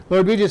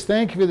Lord, we just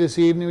thank you for this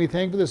evening. We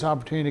thank you for this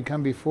opportunity to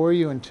come before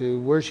you and to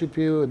worship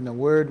you in the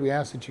Word. We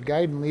ask that you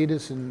guide and lead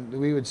us and that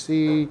we would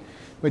see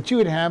what you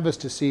would have us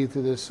to see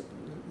through this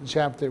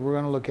chapter that we're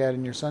going to look at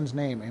in your Son's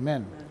name.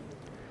 Amen.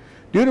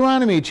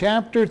 Deuteronomy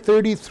chapter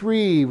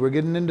 33. We're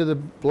getting into the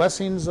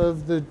blessings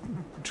of the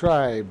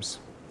tribes.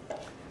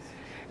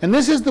 And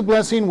this is the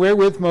blessing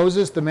wherewith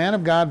Moses, the man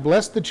of God,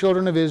 blessed the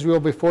children of Israel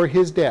before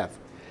his death.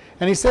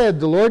 And he said,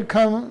 the Lord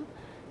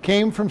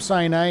came from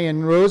Sinai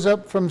and rose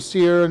up from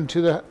Seir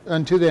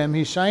unto them.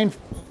 He shined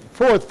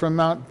forth from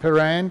Mount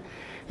Paran,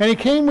 and he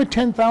came with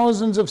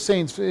 10,000s of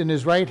saints in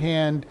his right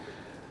hand,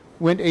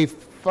 went a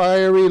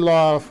fiery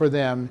law for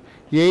them.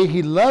 Yea,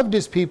 he loved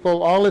his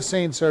people, all his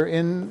saints are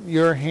in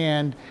your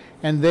hand,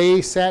 and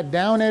they sat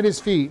down at his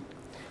feet.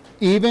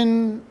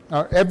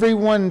 Every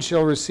one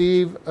shall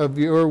receive of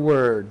your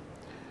word.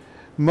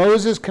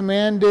 Moses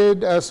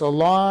commanded us a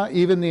law,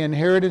 even the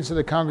inheritance of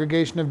the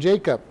congregation of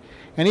Jacob.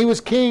 And he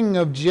was king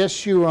of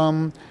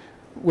Jeshurun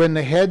when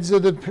the heads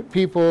of the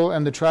people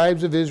and the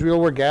tribes of Israel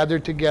were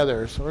gathered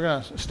together. So we're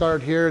going to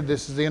start here.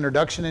 This is the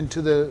introduction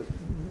into the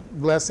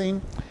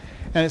blessing.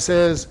 And it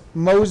says,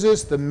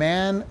 Moses, the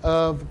man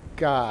of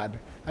God.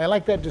 I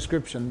like that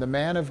description, the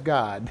man of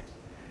God.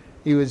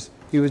 He was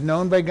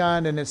known by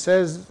God, and it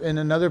says in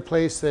another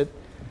place that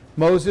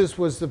Moses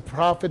was the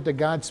prophet that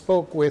God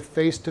spoke with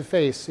face to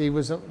face. He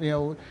was,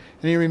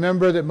 and you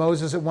remember that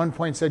Moses at one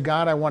point said,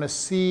 God, I want to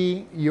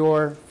see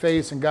your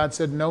face. And God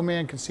said, no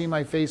man can see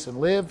my face and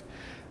live,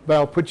 but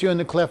I'll put you in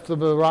the cleft of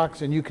the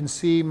rocks and you can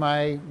see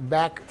my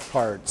back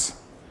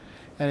parts.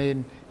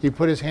 And he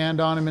put his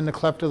hand on him in the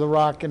cleft of the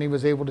rock and he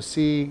was able to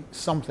see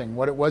something.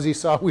 What it was he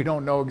saw, we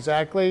don't know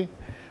exactly,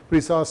 but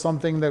he saw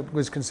something that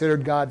was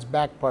considered God's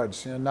back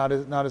parts, not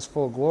his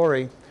full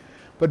glory.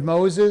 But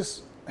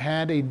Moses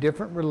had a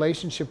different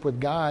relationship with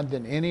God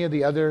than any of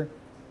the other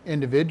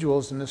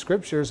individuals in the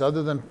scriptures,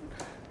 other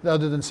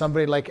than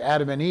somebody like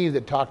Adam and Eve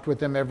that talked with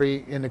them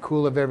in the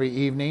cool of every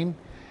evening.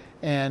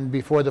 And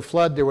before the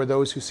flood, there were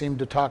those who seemed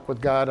to talk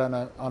with God on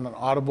an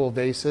audible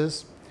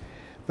basis.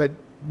 But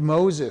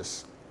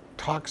Moses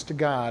talks to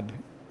God,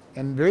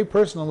 and very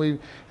personally.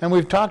 And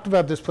we've talked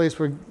about this place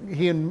where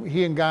he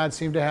and God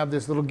seem to have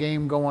this little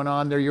game going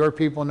on. They're your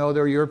people, no,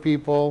 they're your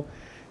people.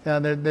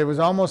 And there was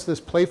almost this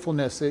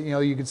playfulness that,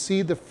 you could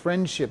see the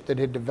friendship that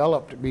had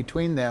developed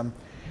between them,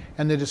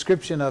 and the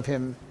description of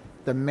him,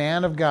 the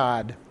man of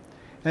God.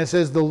 And it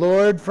says, the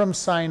Lord from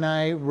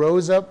Sinai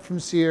rose up from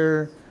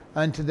Seir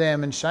unto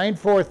them, and shined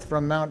forth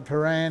from Mount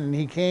Paran, and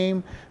he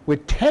came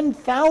with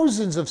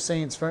 10,000s of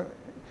saints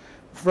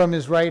from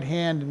his right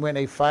hand, and went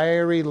a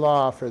fiery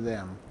law for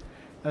them.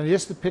 Now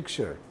just the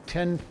picture,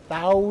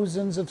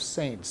 10,000s of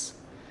saints.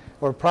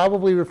 Or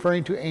probably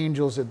referring to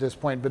angels at this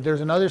point. But there's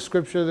another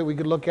scripture that we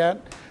could look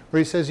at where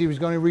he says he was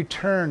going to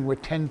return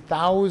with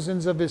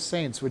 10,000s of his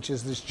saints, which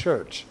is this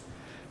church.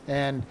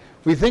 And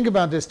we think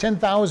about this,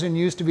 10,000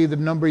 used to be the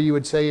number you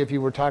would say if you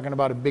were talking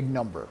about a big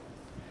number.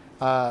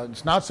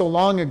 It's not so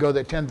long ago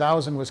that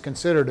 10,000 was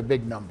considered a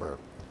big number.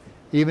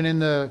 Even in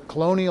the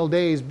colonial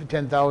days,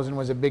 10,000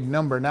 was a big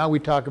number. Now we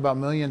talk about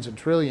millions and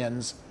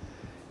trillions.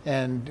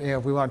 And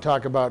if we want to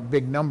talk about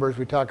big numbers,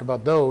 we talk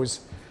about those.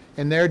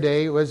 In their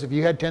day, it was if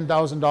you had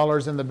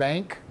 $10,000 in the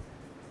bank,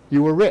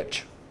 you were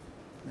rich.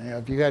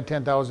 If you had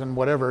 10,000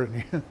 whatever,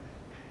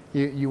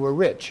 you were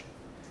rich.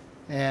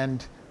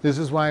 And this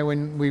is why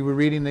when I was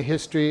reading the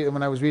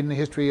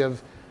history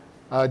of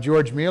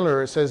George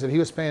Mueller, it says that he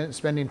was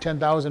spending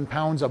 10,000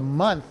 pounds a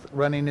month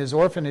running his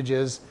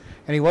orphanages,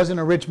 and he wasn't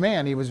a rich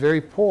man. He was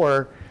very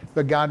poor,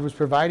 but God was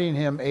providing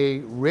him a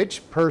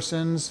rich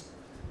person's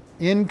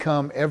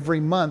income every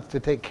month to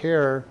take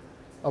care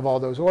of all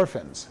those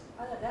orphans.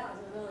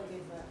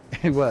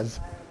 It was.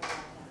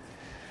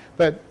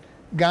 But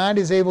God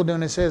is able to,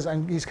 and it says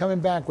he's coming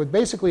back with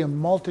basically a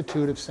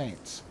multitude of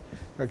saints.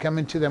 They're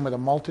coming to them with a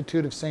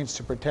multitude of saints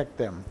to protect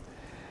them.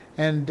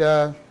 And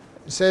it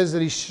says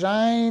that he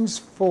shines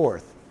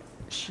forth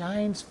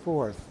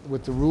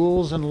with the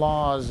rules and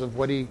laws of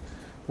what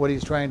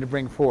he's trying to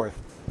bring forth.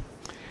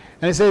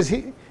 And it says,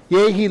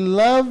 yea, he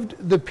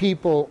loved the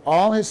people,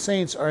 all his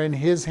saints are in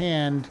his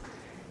hand,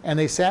 and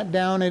they sat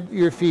down at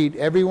your feet.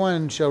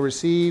 Everyone shall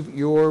receive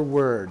your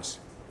words.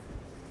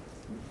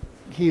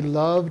 He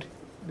loved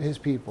his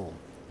people.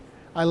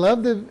 I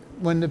love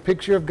when the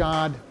picture of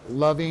God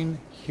loving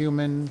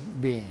human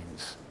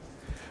beings.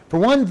 For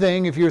one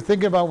thing, if you're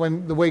thinking about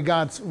the way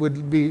God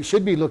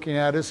should be looking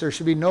at us, there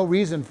should be no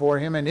reason for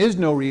him, and is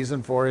no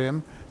reason for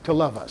him to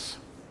love us.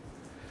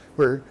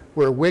 We're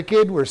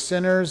wicked, we're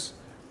sinners,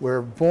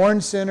 we're born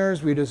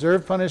sinners, we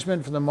deserve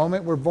punishment from the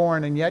moment we're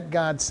born, and yet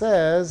God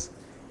says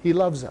he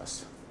loves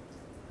us.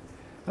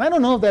 And I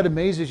don't know if that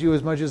amazes you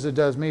as much as it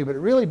does me, but it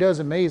really does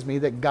amaze me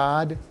that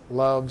God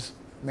loves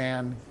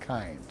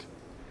mankind.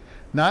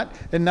 Not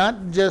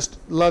just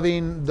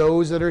loving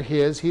those that are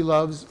his, he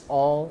loves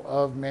all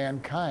of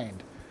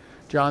mankind.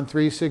 John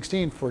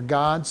 3:16, for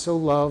God so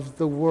loved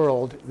the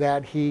world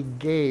that he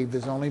gave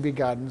his only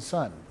begotten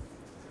Son.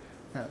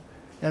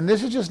 And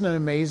this is just an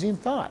amazing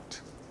thought.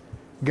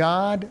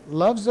 God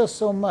loves us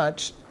so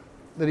much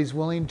that he's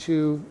willing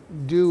to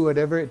do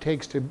whatever it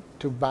takes to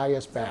buy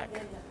us back.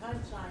 And the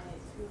punchline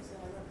is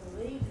whosoever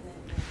believes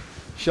in him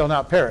Shall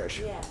not perish.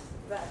 Yes,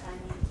 but I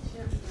mean,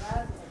 should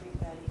love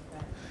everybody,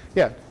 but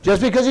Yeah,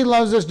 just because he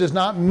loves us does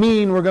not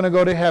mean we're going to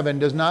go to heaven,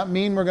 does not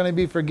mean we're going to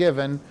be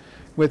forgiven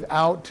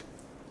without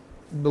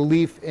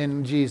belief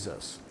in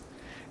Jesus.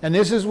 And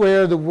this is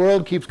where the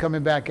world keeps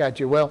coming back at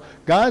you. Well,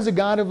 God is a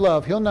God of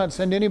love. He'll not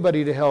send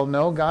anybody to hell.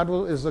 No, God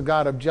is a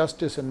God of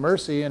justice and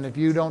mercy, and if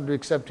you don't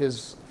accept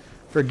his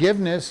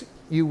forgiveness,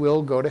 you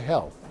will go to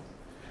hell,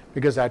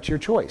 because that's your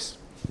choice.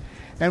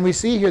 And we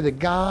see here that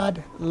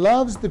God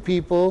loves the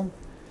people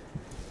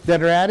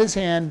that are at his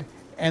hand,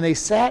 and they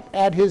sat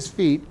at his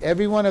feet.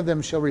 Every one of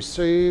them shall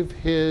receive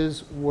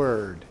his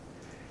word.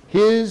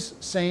 His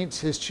saints,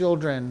 his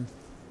children,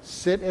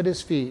 sit at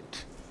his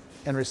feet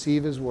and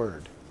receive his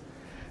word.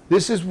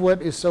 This is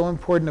what is so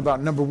important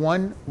about, number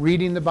one,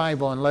 reading the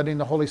Bible and letting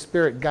the Holy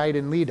Spirit guide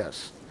and lead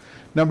us.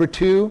 Number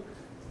two,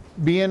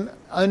 being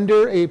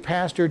under a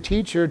pastor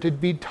teacher to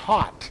be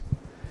taught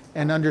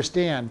and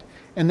understand.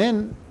 And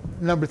then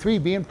number three,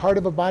 being part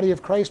of a body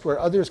of Christ where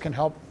others can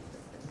help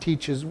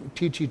teach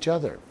each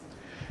other.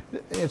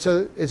 It's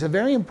a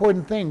very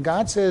important thing.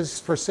 God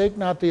says, forsake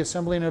not the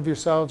assembling of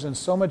yourselves, and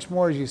so much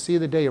more as you see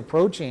the day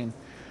approaching.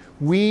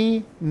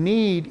 We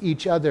need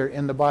each other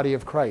in the body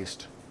of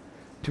Christ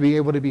to be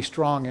able to be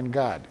strong in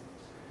God.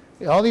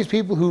 All these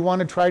people who want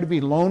to try to be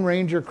Lone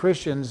Ranger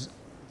Christians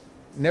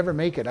never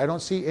make it. I don't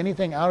see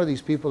anything out of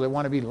these people that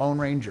want to be Lone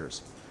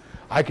Rangers.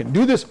 I can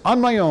do this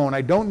on my own.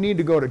 I don't need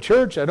to go to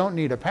church. I don't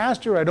need a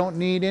pastor. I don't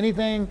need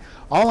anything.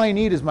 All I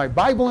need is my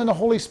Bible and the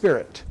Holy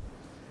Spirit.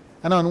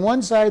 And on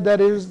one side,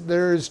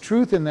 there is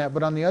truth in that,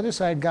 but on the other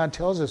side, God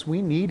tells us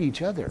we need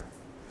each other.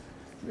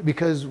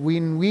 Because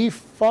when we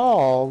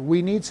fall,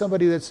 we need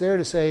somebody that's there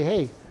to say,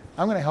 hey,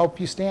 I'm going to help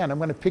you stand. I'm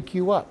going to pick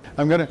you up.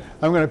 I'm going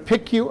to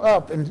pick you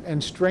up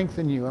and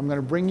strengthen you. I'm going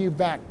to bring you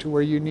back to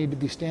where you need to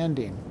be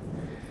standing.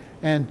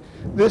 And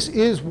this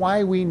is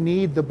why we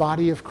need the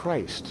body of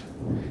Christ.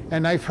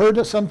 And I've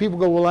heard some people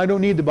go, well, I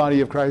don't need the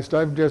body of Christ.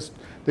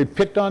 They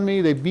picked on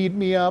me, they beat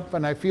me up,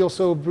 and I feel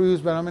so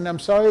bruised. But I'm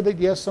sorry that,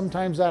 yes,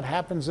 sometimes that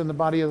happens in the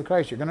body of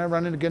Christ. You're going to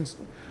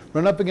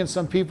run up against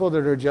some people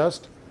that are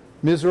just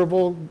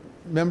miserable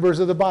members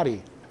of the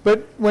body.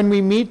 But when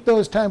we meet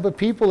those type of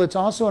people, it's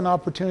also an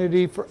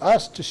opportunity for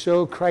us to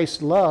show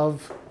Christ's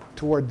love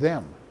toward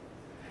them.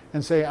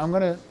 And say, I'm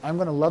going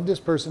to love this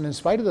person in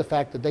spite of the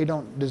fact that they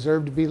don't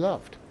deserve to be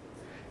loved.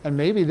 And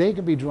maybe they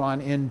can be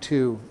drawn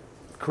into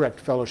correct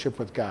fellowship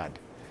with God.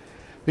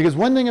 Because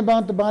one thing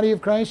about the body of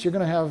Christ, you're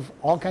going to have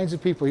all kinds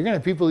of people. You're going to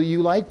have people that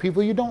you like,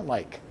 people you don't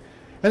like.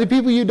 And the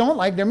people you don't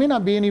like, there may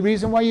not be any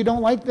reason why you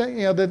don't like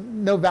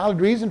them, no valid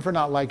reason for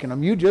not liking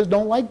them. You just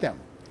don't like them.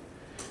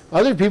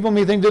 Other people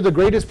may think they're the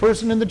greatest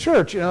person in the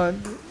church,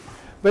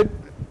 But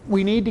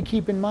we need to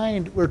keep in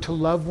mind we're to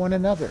love one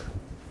another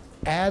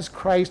as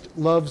Christ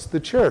loves the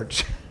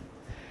church.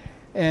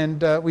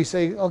 And we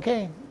say,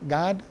 okay,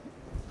 God,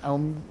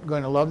 I'm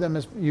going to love them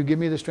as you give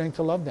me the strength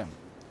to love them.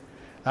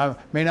 I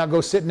may not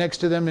go sit next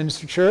to them in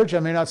church.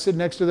 I may not sit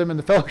next to them in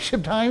the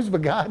fellowship times,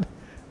 but God,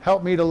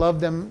 help me to love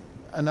them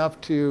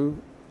enough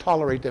to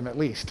tolerate them at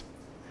least.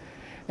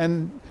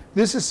 And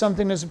this is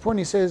something that's important.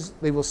 He says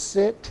they will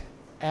sit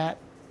at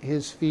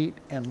his feet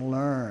and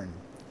learn.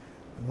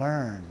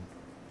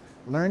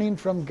 Learning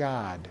from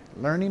God,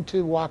 learning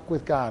to walk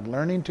with God,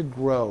 learning to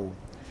grow.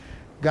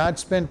 God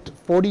spent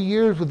 40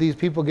 years with these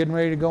people getting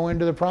ready to go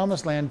into the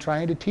promised land,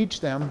 trying to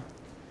teach them.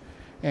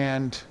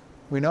 And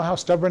we know how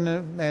stubborn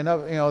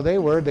they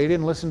were. They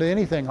didn't listen to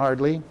anything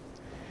hardly.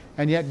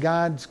 And yet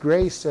God's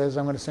grace says,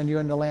 I'm going to send you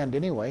into the land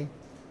anyway.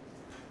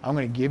 I'm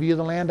going to give you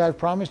the land I've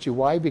promised you.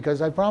 Why?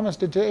 Because I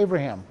promised it to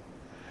Abraham.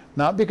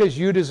 Not because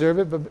you deserve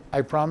it, but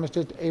I promised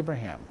it to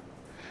Abraham.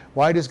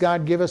 Why does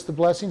God give us the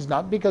blessings?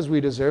 Not because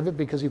we deserve it,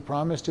 because he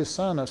promised his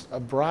son a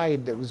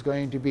bride that was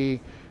going to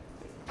be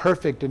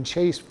perfect and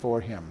chaste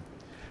for him.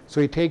 So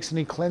he takes and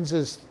he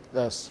cleanses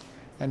us,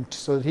 and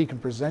so that he can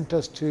present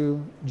us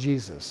to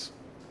Jesus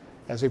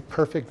as a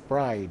perfect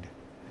bride.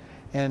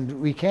 And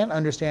we can't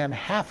understand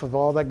half of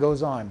all that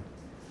goes on.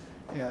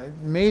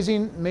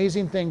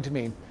 Amazing thing to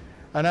me.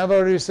 And I've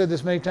already said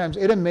this many times.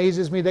 It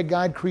amazes me that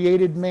God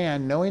created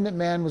man, knowing that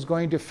man was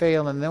going to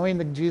fail and knowing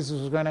that Jesus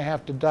was going to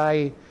have to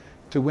die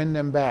to win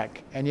them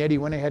back. And yet he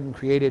went ahead and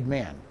created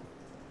man.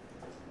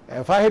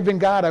 If I had been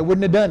God, I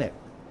wouldn't have done it.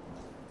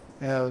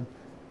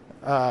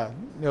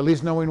 At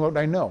least knowing what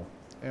I know.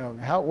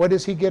 What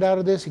does he get out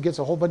of this? He gets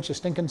a whole bunch of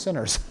stinking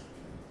sinners.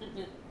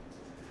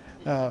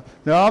 Now,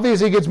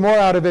 obviously, he gets more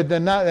out of it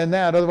than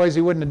that. Otherwise,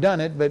 he wouldn't have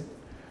done it. But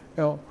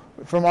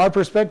from our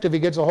perspective, he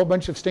gets a whole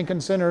bunch of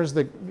stinking sinners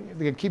that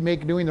keep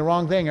doing the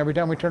wrong thing every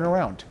time we turn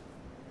around.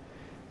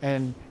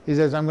 And he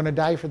says, "I'm going to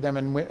die for them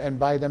and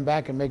buy them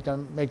back and make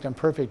them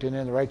perfect and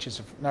in the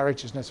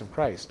righteousness of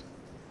Christ."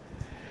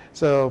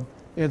 So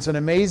it's an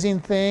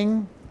amazing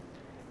thing,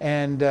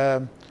 and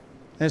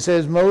it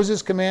says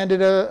Moses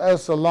commanded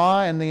us a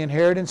law and the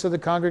inheritance of the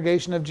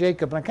congregation of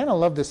Jacob. And I kind of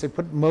love this. They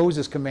put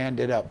Moses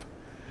commanded up.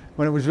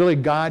 when it was really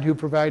God who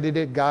provided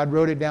it. God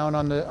wrote it down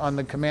on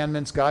the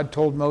commandments. God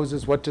told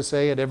Moses what to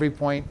say at every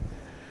point.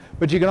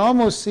 But you can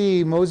almost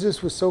see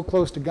Moses was so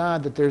close to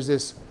God that there's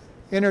this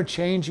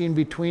interchanging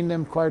between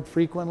them quite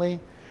frequently.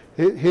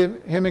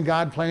 Him and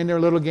God playing their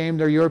little game.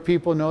 They're your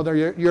people. No,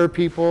 they're your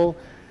people.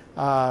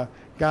 God,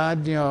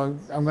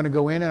 I'm going to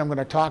go in and I'm going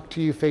to talk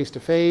to you face to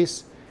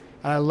face.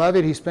 And I love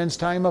it. He spends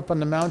time up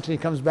on the mountain. He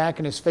comes back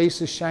and his face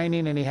is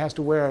shining and he has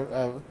to wear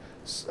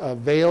a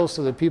veil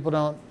so that people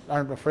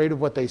aren't afraid of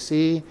what they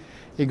see.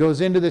 He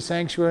goes into the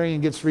sanctuary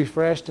and gets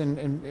refreshed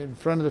in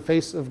front of the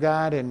face of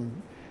God and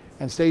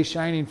stays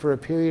shining for a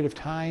period of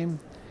time.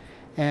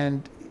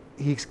 And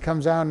he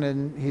comes out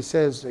and he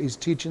says he's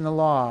teaching the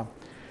law.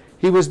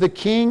 He was the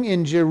king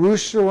in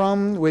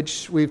Jerusalem,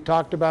 which we've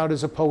talked about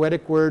as a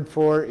poetic word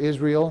for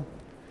Israel.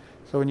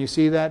 So when you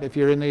see that, if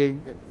you're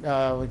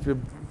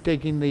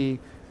taking the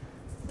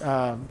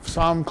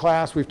Psalm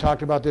class, we've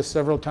talked about this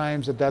several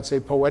times, that's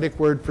a poetic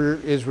word for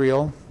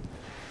Israel.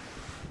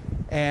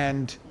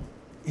 And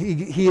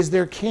he is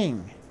their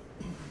king.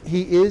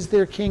 He is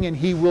their king, and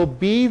he will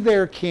be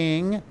their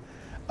king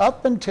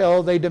up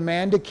until they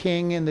demand a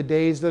king in the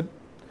days that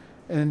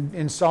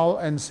in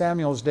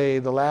Samuel's day,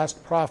 the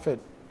last prophet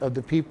of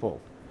the people.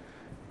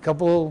 A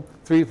couple,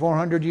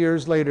 300-400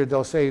 years later,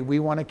 they'll say, we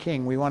want a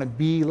king. We want to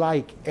be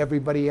like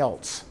everybody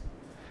else.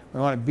 We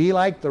want to be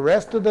like the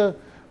rest of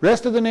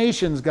the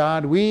nations,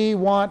 God. We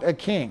want a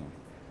king.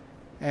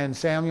 And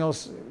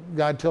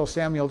God tells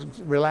Samuel,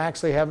 relax,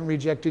 they haven't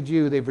rejected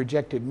you. They've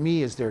rejected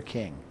me as their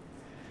king.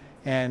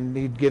 And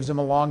he gives them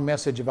a long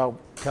message about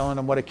telling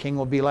them what a king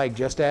will be like,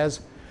 just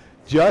as,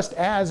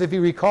 if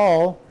you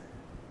recall,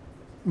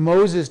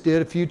 Moses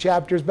did a few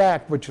chapters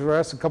back, which was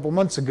us a couple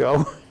months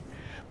ago.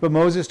 But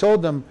Moses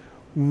told them,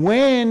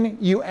 when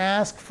you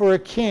ask for a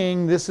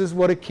king, this is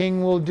what a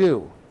king will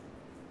do.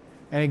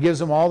 And he gives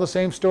them all the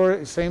same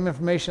story, same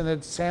information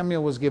that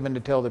Samuel was given to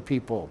tell the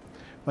people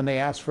when they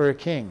asked for a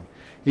king.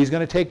 He's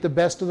going to take the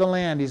best of the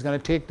land. He's going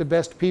to take the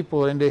best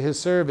people into his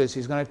service.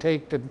 He's going to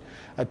take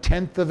a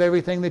tenth of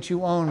everything that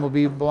you own will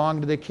belong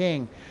to the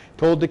king.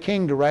 Told the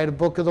king to write a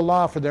book of the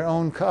law for their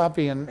own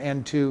copy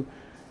and to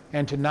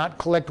not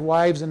collect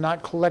wives and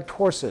not collect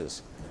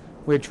horses,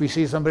 which we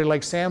see somebody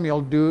like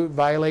Samuel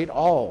violate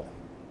all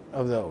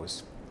of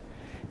those.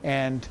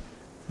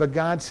 But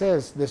God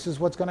says this is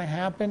what's going to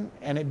happen,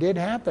 and it did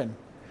happen.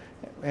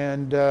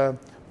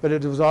 But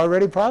it was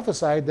already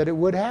prophesied that it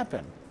would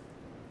happen.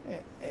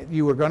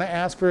 You were going to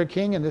ask for a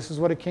king, and this is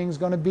what a king's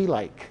going to be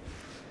like.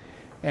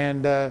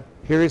 And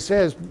here it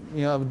says,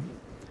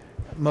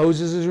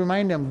 Moses is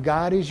reminding them,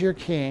 God is your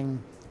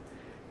king,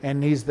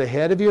 and he's the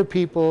head of your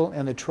people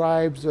and the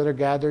tribes that are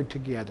gathered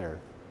together.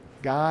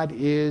 God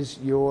is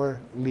your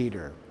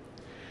leader.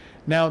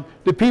 Now,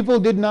 the people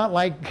did not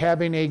like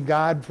having a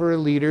God for a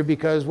leader,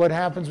 because what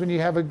happens when you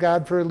have a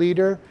God for a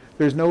leader?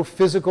 There's no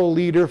physical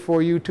leader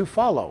for you to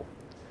follow.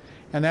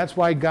 And that's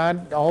why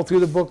God, all through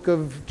the book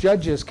of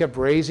Judges, kept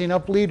raising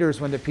up leaders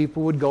when the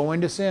people would go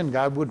into sin.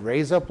 God would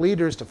raise up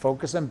leaders to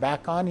focus them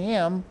back on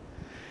him.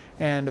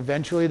 And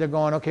eventually they're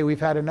going, okay,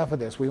 we've had enough of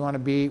this. We want to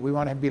be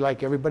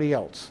like everybody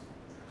else.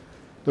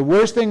 The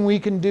worst thing we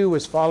can do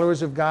as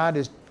followers of God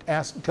is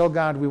tell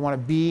God we want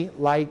to be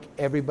like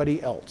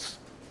everybody else.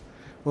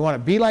 We want to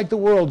be like the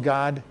world,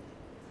 God.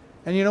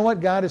 And you know what?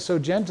 God is so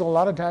gentle, a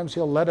lot of times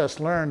he'll let us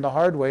learn the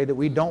hard way that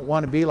we don't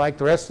want to be like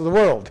the rest of the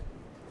world.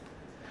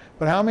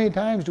 But how many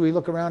times do we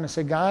look around and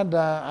say, God,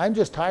 I'm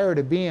just tired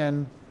of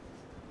being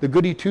the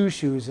goody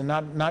two-shoes and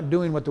not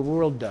doing what the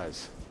world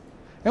does?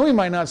 And we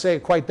might not say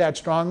it quite that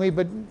strongly,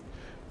 but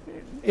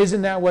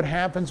isn't that what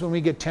happens when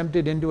we get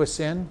tempted into a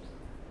sin?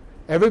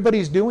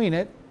 Everybody's doing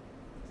it.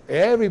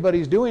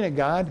 Everybody's doing it,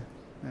 God.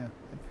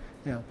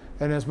 Yeah.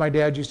 And as my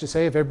dad used to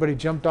say, if everybody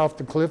jumped off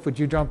the cliff, would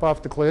you jump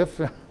off the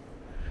cliff?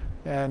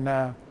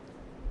 But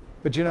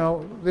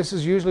this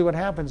is usually what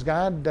happens.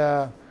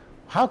 God,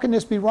 how can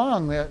this be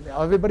wrong?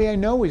 Everybody I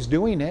know is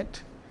doing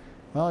it.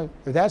 Well,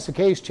 if that's the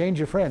case, change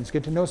your friends.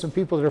 Get to know some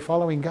people that are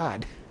following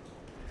God.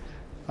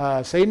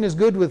 Satan is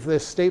good with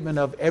this statement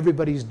of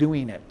everybody's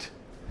doing it.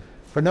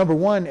 For number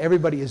one,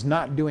 everybody is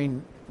not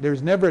doing.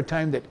 There's never a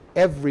time that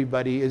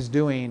everybody is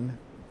doing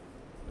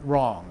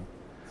wrong.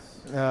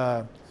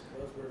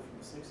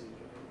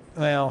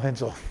 Well,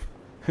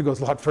 it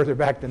goes a lot further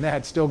back than that.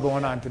 It's still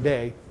going on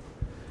today.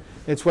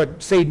 It's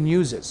what Satan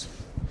uses.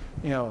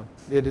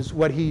 It is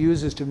what he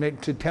uses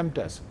to tempt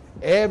us.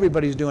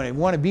 Everybody's doing it. We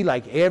want to be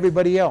like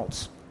everybody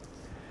else.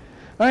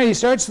 All right, he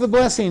starts the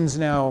blessings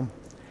now.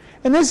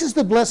 And this is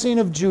the blessing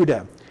of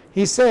Judah.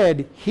 He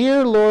said,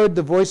 hear, Lord,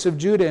 the voice of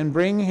Judah, and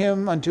bring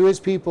him unto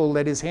his people.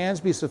 Let his hands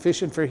be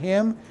sufficient for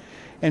him,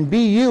 and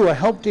be you a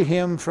help to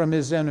him from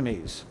his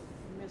enemies.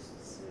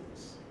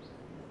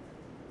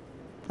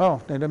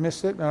 Oh, did I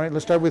miss it? All right,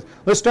 let's start with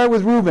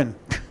Reuben.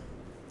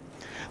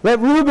 Let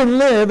Reuben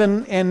live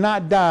and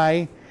not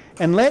die,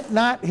 and let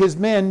not his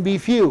men be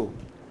few.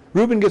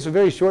 Reuben gets a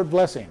very short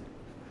blessing.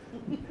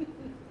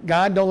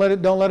 God, don't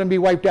let him be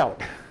wiped out.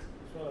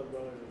 It's one of the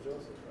brothers of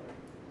Joseph,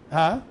 right?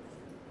 Huh?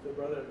 The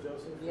brother of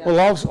Joseph? Well,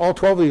 all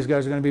 12 of these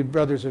guys are going to be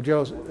brothers of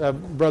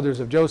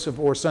Joseph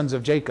or sons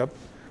of Jacob,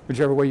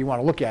 whichever way you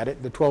want to look at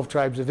it, the 12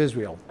 tribes of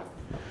Israel.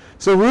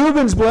 So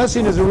Reuben's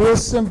blessing is a real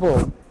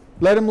simple.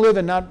 Let him live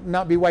and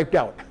not be wiped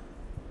out.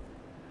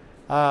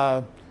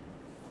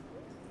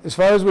 As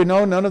far as we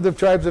know, none of the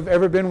tribes have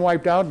ever been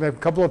wiped out. A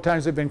couple of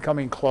times they've been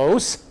coming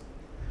close.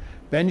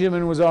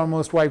 Benjamin was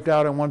almost wiped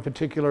out in one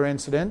particular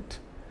incident.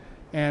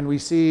 And we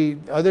see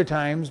other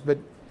times, but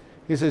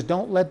he says,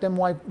 don't let them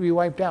be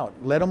wiped out.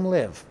 Let them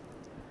live.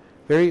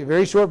 Very,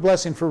 very short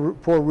blessing for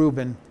poor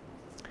Reuben.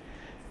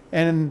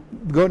 And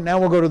now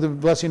we'll go to the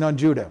blessing on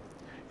Judah.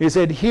 He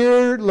said,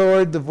 hear,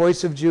 Lord, the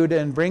voice of Judah,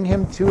 and bring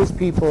him to his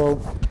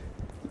people.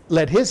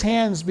 Let his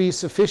hands be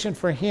sufficient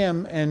for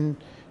him and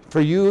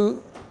for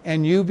you,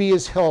 and you be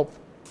his help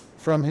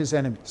from his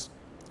enemies.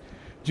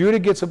 Judah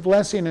gets a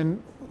blessing,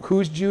 and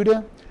who's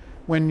Judah?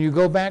 When you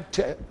go back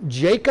to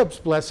Jacob's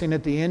blessing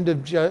at the end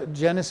of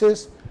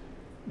Genesis,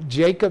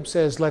 Jacob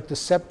says, let the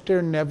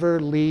scepter never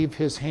leave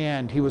his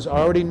hand. He was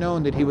already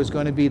known that he was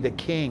going to be the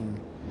king.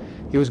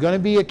 He was going to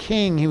be a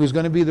king. He was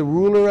going to be the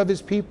ruler of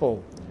his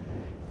people.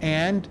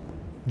 And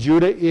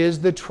Judah is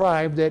the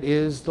tribe that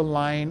is the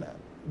line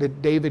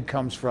that David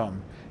comes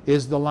from,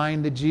 is the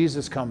line that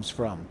Jesus comes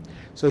from.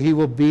 So he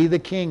will be the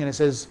king. And it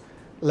says,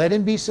 let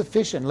him be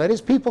sufficient. Let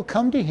his people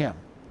come to him.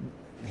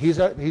 He's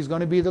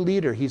going to be the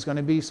leader. He's going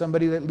to be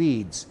somebody that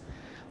leads.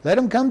 Let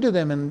him come to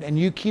them, and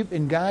you keep,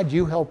 in God,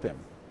 you help him.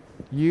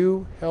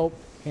 You help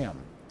him.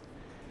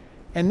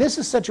 And this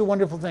is such a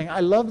wonderful thing. I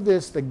love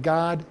this, that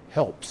God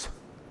helps.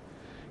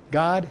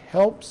 God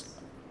helps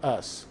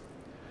us.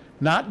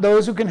 Not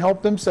those who can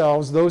help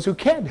themselves. Those who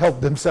can't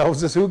help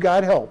themselves is who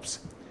God helps.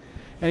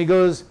 And he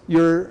goes,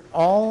 you're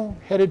all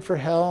headed for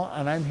hell,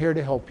 and I'm here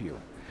to help you.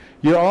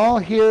 You're all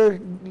here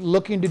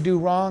looking to do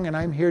wrong, and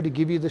I'm here to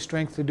give you the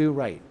strength to do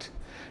right.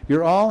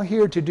 You're all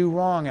here to do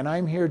wrong, and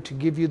I'm here to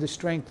give you the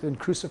strength and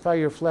crucify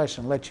your flesh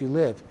and let you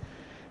live.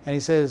 And he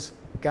says,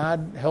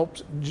 God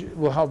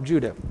will help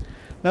Judah.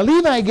 Now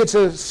Levi gets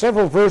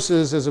several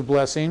verses as a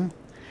blessing.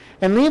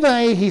 And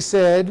Levi, he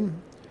said,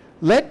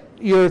 let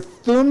your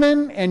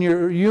Thummim and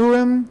your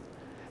Urim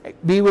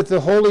be with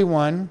the Holy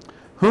One,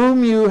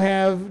 whom you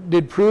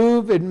did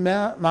prove in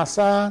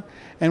Massah,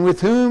 and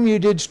with whom you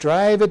did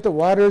strive at the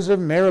waters of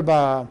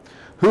Meribah,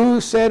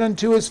 who said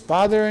unto his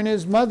father and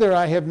his mother,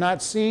 I have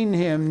not seen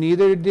him,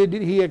 neither did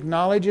he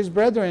acknowledge his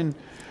brethren,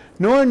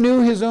 nor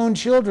knew his own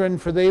children,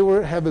 for they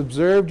have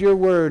observed your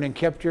word and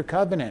kept your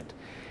covenant.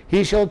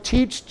 He shall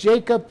teach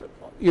Jacob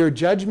your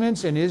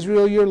judgments and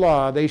Israel your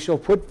law. They shall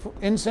put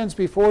incense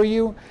before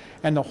you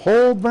and the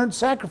whole burnt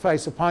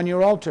sacrifice upon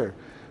your altar.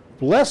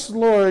 Bless,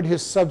 Lord,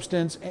 his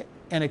substance,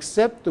 and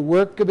accept the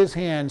work of his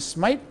hands.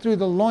 Smite through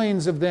the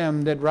loins of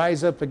them that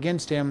rise up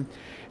against him,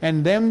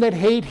 and them that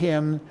hate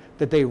him,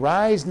 that they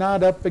rise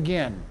not up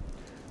again.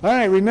 All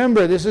right,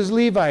 remember, this is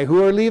Levi.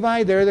 Who are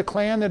Levi? They're the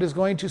clan that is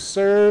going to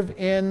serve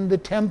in the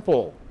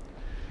temple,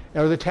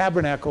 or the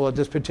tabernacle at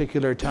this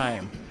particular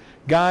time.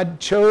 God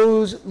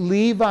chose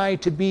Levi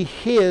to be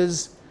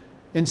his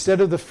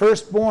instead of the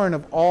firstborn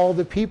of all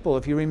the people.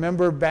 If you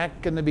remember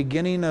back in the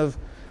beginning of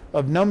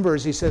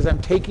Numbers, he says,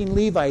 I'm taking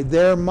Levi,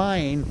 they're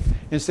mine.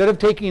 Instead of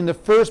taking the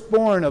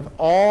firstborn of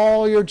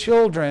all your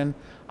children,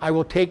 I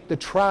will take the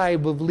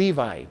tribe of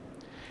Levi.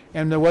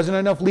 And there wasn't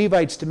enough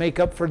Levites to make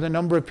up for the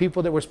number of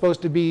people that were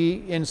supposed to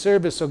be in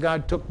service, so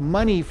God took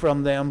money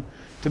from them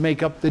to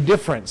make up the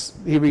difference.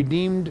 He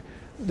redeemed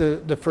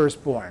the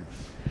firstborn.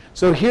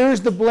 So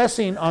here's the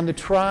blessing on the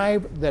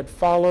tribe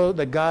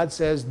that God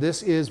says,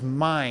 this is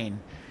mine.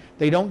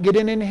 They don't get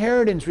an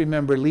inheritance,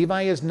 remember.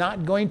 Levi is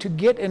not going to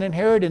get an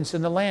inheritance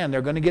in the land.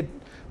 They're going to get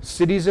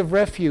cities of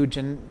refuge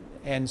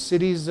and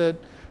cities that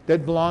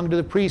belong to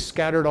the priests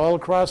scattered all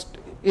across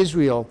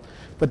Israel.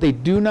 But they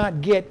do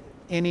not get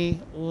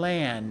any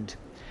land.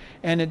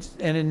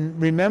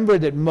 And remember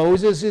that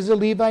Moses is a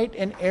Levite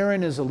and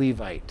Aaron is a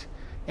Levite.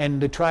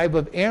 And the tribe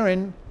of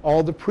Aaron,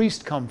 all the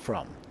priests come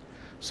from.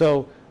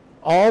 So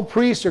all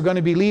priests are going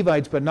to be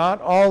Levites, but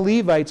not all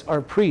Levites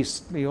are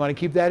priests. You want to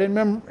keep that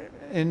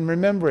in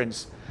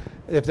remembrance.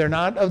 If they're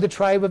not of the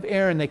tribe of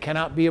Aaron, they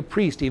cannot be a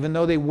priest, even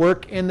though they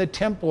work in the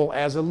temple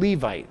as a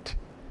Levite.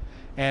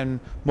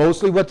 And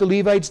mostly what the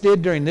Levites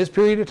did during this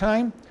period of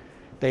time,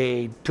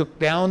 they took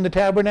down the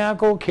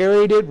tabernacle,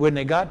 carried it. When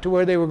they got to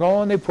where they were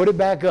going, they put it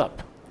back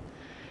up.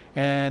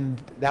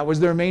 And that was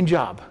their main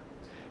job.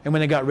 And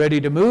when they got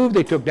ready to move,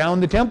 they took down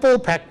the temple,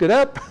 packed it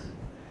up,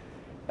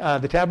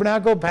 the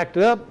tabernacle, packed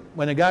it up.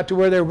 When they got to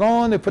where they were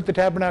going, they put the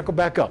tabernacle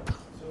back up. So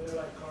they're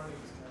like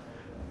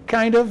carnies.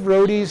 Kind of,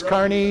 roadies,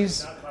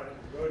 carnies.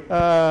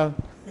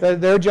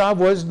 Their job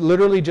was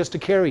literally just to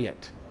carry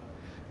it.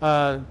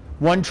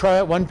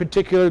 One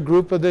particular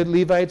group of the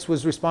Levites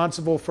was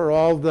responsible for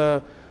all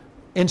the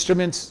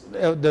instruments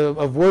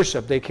of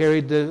worship. They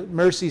carried the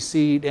mercy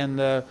seat and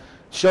the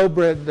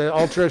showbread, the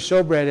altar of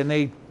showbread, and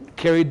they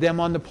carried them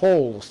on the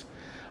poles.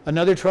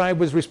 Another tribe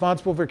was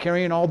responsible for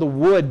carrying all the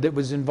wood that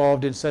was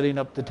involved in setting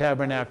up the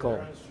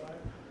tabernacle.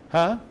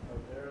 Huh?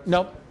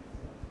 Nope.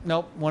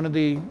 One of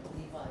the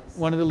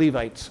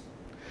Levites.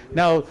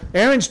 Now,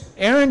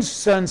 Aaron's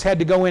sons had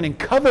to go in and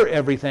cover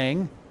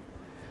everything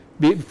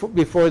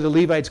before the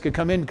Levites could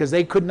come in, because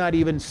they could not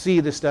even see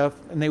the stuff,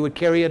 and they would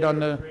carry it on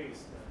the...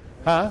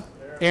 Huh?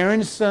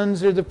 Aaron's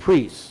sons are the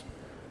priests.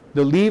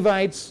 The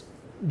Levites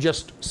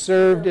just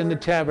served in the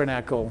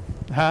tabernacle.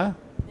 Huh?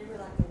 They were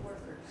like the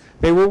workers.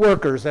 They were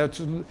workers.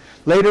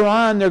 Later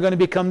on, they're going to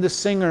become the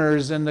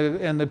singers and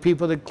the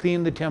people that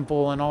clean the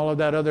temple and all of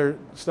that other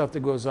stuff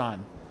that goes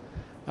on,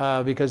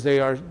 because they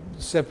are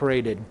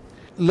separated.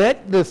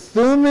 Let the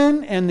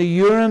Thummim and the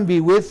Urim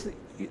be with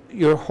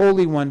your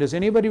Holy One. Does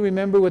anybody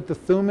remember what the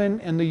Thummim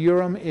and the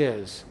Urim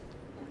is?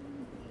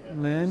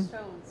 Lynn?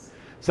 Stones.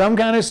 Some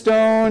kind of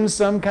stone,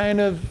 some kind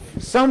of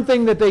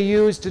something that they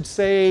use to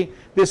say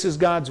this is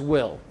God's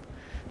will.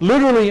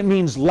 Literally, it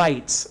means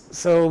lights.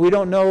 So we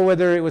don't know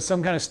whether it was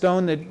some kind of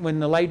stone that, when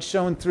the light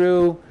shone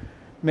through,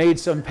 made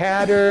some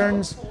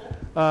patterns.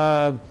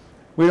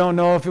 We don't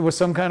know if it was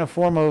some kind of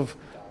form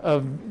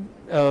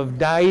of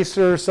dice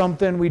or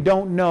something. We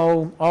don't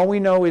know. All we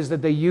know is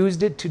that they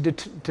used it to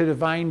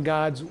divine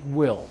God's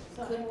will.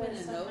 So it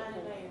was some kind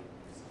of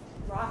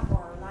a rock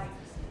or light.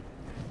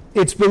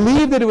 It's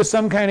believed that it was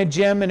some kind of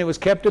gem, and it was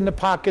kept in the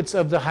pockets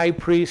of the high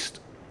priest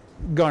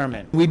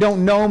garment. We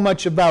don't know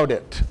much about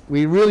it.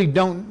 We really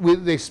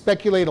don't. They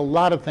speculate a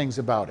lot of things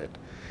about it.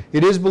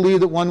 It is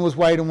believed that one was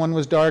white and one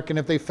was dark, and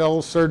if they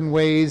fell certain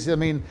ways, I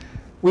mean,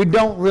 we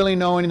don't really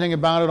know anything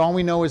about it. All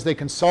we know is they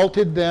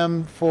consulted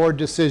them for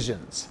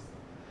decisions.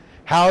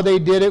 How they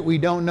did it, we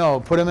don't know.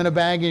 Put them in a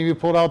bag, and you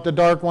pulled out the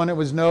dark one, it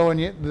was no, and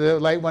the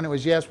light one, it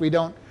was yes. We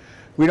don't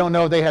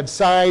know if they had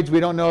sides. We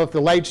don't know if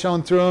the light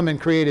shone through them and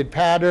created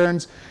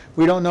patterns.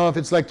 We don't know if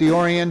it's like the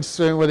Orients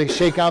where they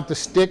shake out the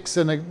sticks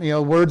and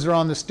the words are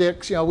on the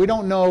sticks. We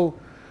don't know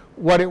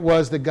what it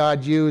was that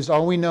God used.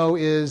 All we know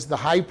is the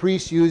high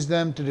priest used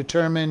them to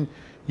determine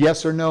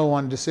yes or no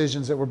on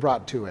decisions that were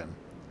brought to him.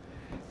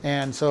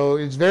 And so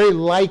it's very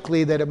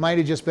likely that it might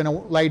have just been a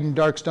light and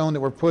dark stone that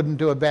were put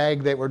into a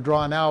bag that were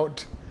drawn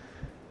out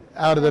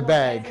of the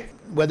bag.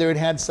 Whether it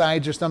had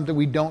sides or something,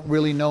 we don't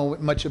really know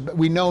much about.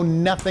 We know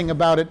nothing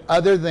about it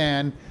other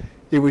than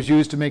it was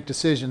used to make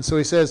decisions. So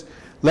he says,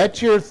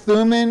 let your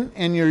Thummim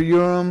and your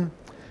Urim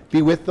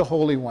be with the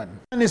Holy One.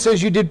 And it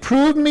says, you did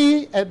prove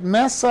me at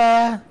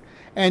Messah,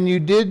 and you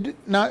did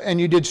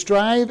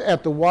strive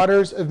at the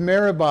waters of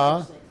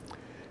Meribah.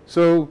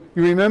 So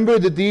you remember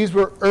that these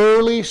were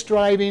early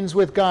strivings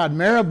with God.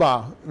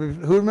 Meribah.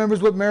 Who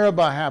remembers what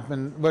Meribah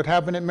happened? What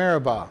happened at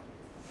Meribah?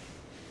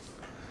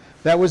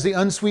 That was the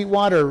unsweet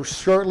water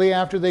shortly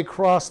after they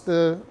crossed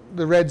the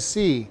Red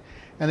Sea.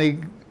 And they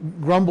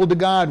grumbled to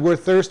God, we're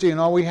thirsty, and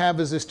all we have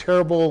is this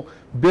terrible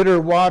bitter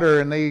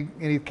water. And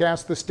he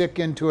cast the stick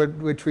into it,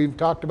 which we've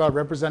talked about,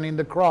 representing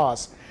the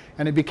cross.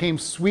 And it became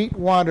sweet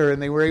water,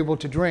 and they were able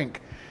to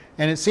drink.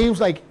 And it seems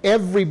like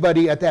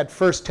everybody at that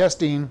first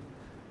testing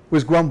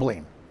was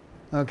grumbling.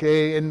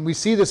 Okay, and we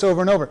see this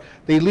over and over.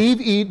 They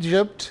leave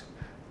Egypt.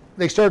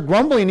 They start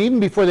grumbling even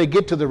before they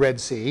get to the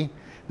Red Sea.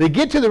 They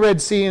get to the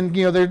Red Sea, and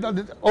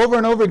they're over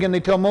and over again.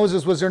 They tell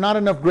Moses, "Was there not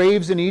enough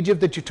graves in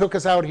Egypt that you took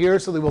us out here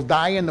so they will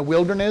die in the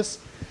wilderness?"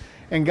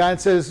 And God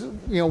says,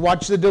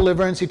 "Watch the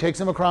deliverance." He takes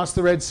them across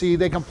the Red Sea.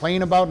 They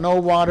complain about no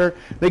water.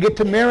 They get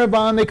to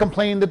Meribah, and they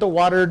complain that the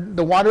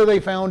water they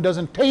found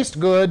doesn't taste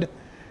good.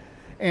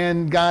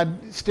 And God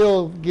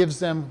still gives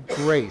them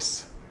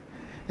grace.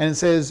 And it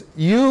says,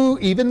 you,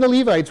 even the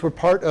Levites, were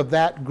part of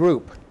that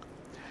group.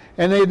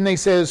 And then they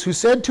says, who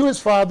said to his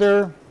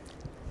father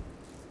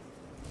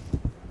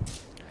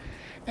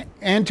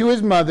and to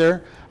his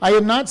mother, I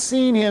have not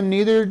seen him,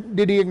 neither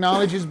did he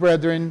acknowledge his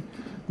brethren,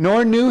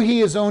 nor knew he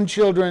his own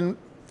children,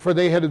 for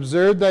they had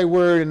observed thy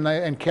word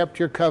and kept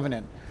your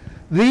covenant.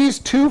 These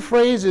two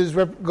phrases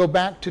go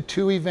back to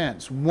two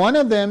events. One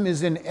of them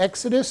is in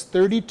Exodus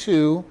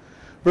 32,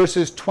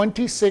 verses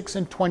 26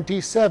 and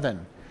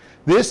 27.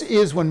 This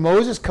is when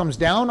Moses comes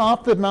down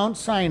off the Mount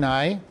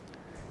Sinai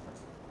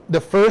the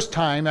first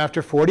time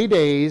after 40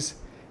 days,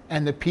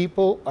 and the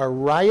people are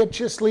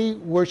riotously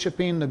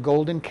worshiping the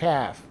golden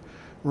calf,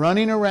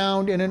 running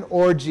around in an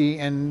orgy,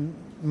 and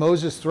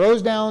Moses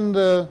throws down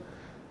the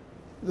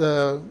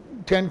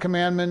Ten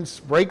Commandments,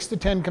 breaks the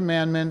Ten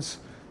Commandments,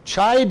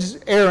 chides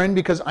Aaron,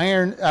 because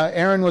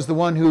Aaron was the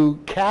one who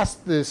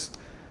cast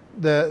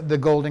the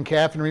golden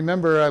calf. And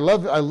remember, I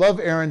love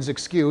Aaron's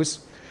excuse.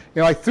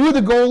 I threw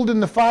the gold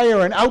in the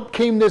fire, and out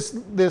came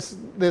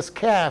this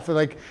calf.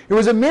 Like, it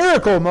was a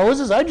miracle,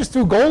 Moses. I just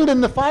threw gold in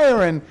the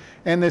fire,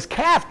 and this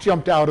calf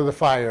jumped out of the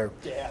fire.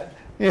 Dad?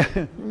 Yeah.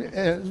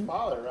 His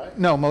father, right?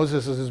 No,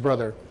 Moses is his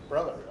brother.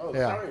 Brother. Oh,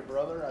 Yeah. sorry,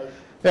 brother.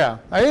 Yeah,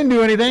 I didn't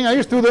do anything. I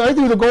threw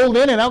the gold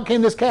in, and out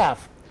came this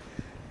calf.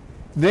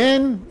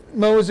 Then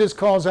Moses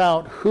calls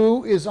out,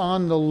 who is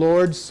on the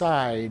Lord's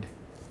side?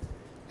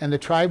 And the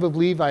tribe of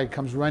Levi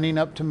comes running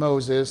up to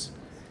Moses.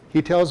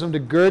 He tells them to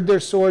gird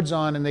their swords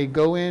on, and they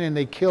go in and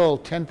they kill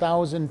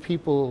 10,000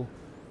 people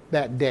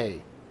that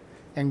day.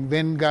 And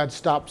then God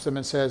stops them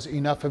and says,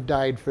 enough have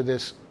died for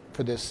this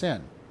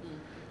sin.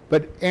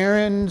 But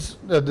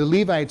the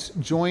Levites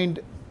joined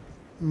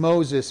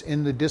Moses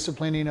in the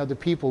disciplining of the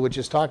people, which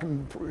is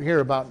talking here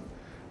about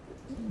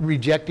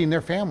rejecting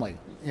their family,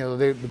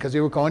 because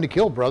they were going to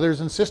kill brothers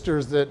and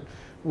sisters that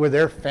were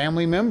their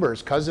family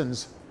members,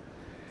 cousins.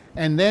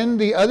 And then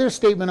the other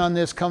statement on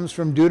this comes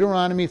from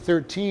Deuteronomy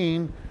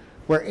 13,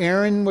 where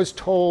Aaron was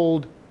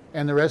told,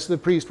 and the rest of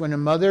the priests, when a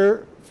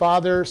mother,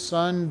 father,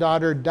 son,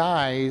 daughter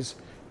dies,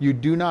 you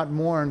do not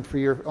mourn for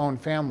your own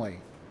family,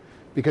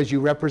 because you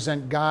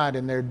represent God,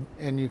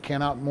 and you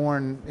cannot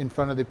mourn in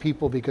front of the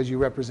people because you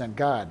represent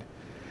God.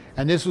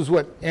 And this was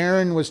what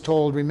Aaron was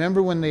told.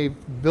 Remember when they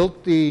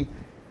built the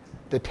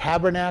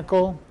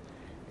tabernacle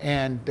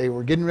and they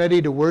were getting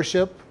ready to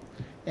worship,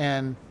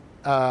 and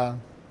Adab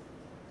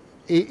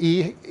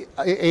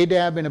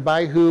and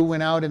Abihu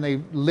went out and they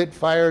lit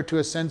fire to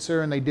a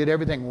censer and they did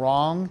everything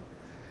wrong,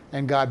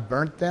 and God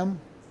burnt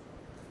them.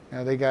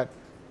 They got,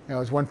 it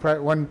was one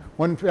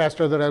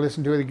pastor that I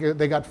listened to,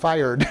 they got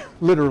fired,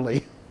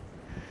 literally.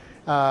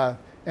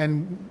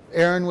 And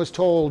Aaron was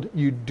told,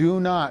 you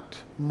do not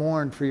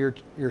mourn for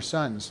your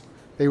sons.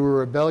 They were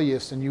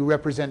rebellious, and you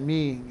represent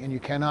me, and you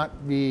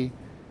cannot be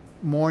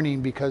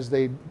mourning because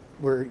they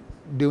were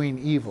doing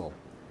evil.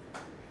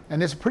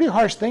 And it's a pretty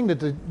harsh thing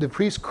that the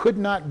priests could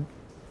not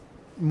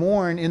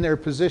mourn in their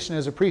position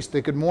as a priest.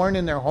 They could mourn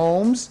in their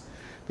homes,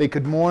 they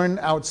could mourn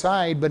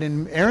outside, but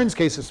in Aaron's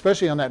case,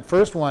 especially on that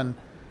first one,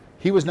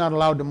 he was not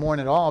allowed to mourn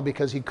at all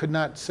because he could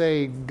not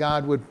say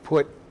God would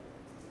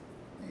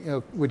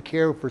would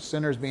care for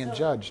sinners being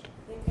judged.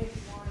 They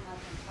couldn't mourn like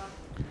in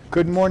public.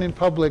 Couldn't mourn in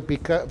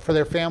public for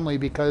their family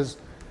because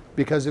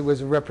it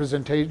was a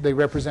representation. They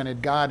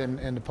represented God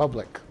in the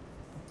public.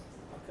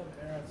 How come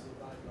Aaron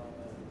survived all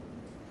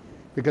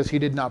that? Because he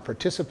did not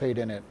participate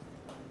in it.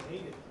 He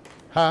made it.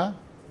 Huh?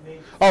 He made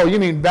it. Oh, you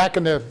mean back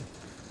in the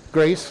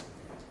grace?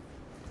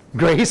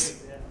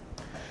 Grace? Yeah.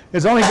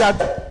 It's only got.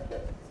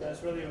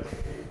 That's really what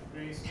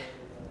Greece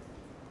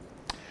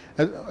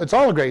started. It's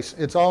all grace.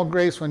 It's all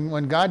grace.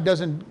 When God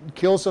doesn't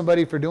kill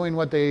somebody for doing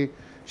what they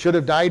should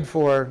have died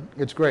for,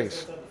 it's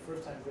grace. That's not the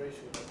first time Grace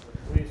showed up.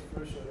 Grace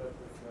first showed up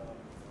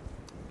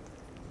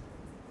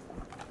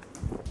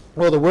with.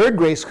 Well, the word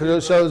grace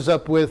shows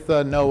up with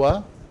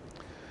Noah.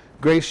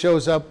 Grace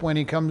shows up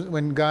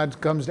when God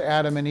comes to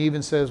Adam and Eve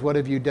and says, "What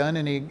have you done?"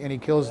 And he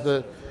kills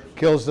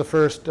the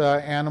first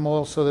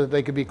animal so that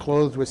they could be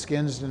clothed with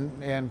skins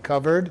and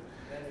covered.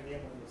 And again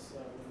when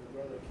the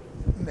brother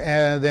killed him.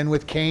 And then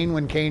with Cain,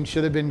 when Cain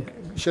should have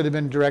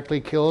been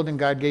directly killed, and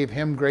God gave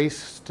him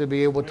grace to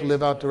be able to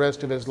live out the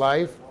rest of his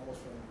life.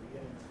 Almost from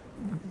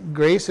the beginning.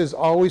 Grace is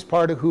always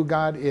part of who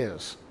God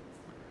is,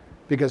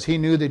 because he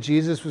knew that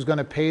Jesus was going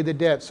to pay the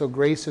debt, so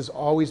grace has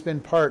always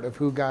been part of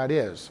who God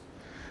is.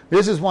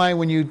 This is why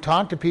when you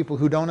talk to people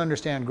who don't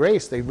understand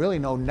grace, they really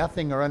know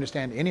nothing or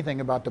understand anything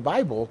about the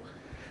Bible,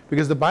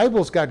 because the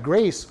Bible's got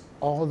grace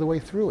all the way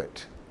through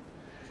it.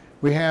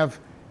 We have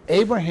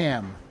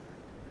Abraham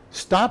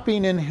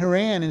stopping in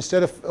Haran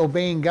instead of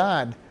obeying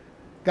God.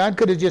 God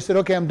could have just said,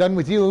 "Okay, I'm done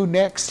with you,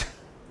 next."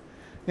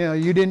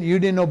 You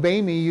didn't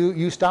obey me.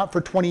 You stopped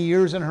for 20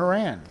 years in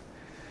Haran.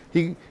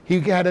 He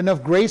had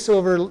enough grace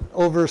over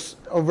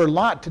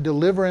Lot to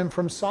deliver him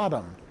from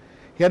Sodom.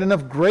 He had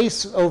enough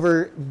grace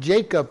over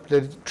Jacob,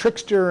 the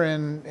trickster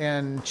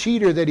and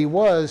cheater that he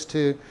was,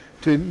 to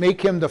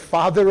make him the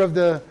father of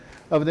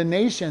the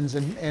nations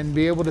and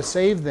be able to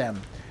save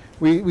them.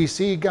 We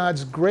see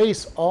God's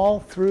grace all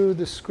through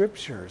the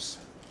scriptures.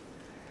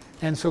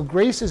 And so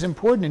grace is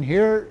important, and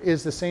here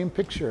is the same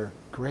picture,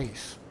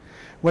 grace.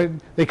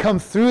 When they come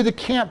through the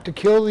camp to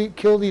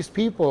kill these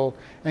people,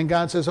 and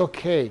God says,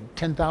 "Okay,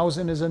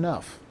 10,000 is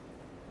enough.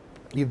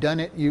 You've done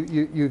it.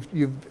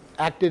 You've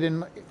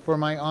acted for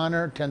my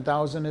honor.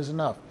 10,000 is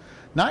enough."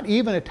 Not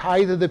even a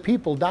tithe of the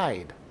people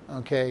died.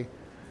 Okay,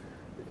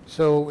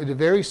 so a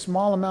very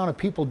small amount of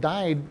people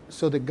died,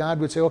 so that God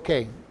would say,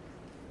 "Okay,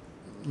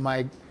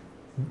 my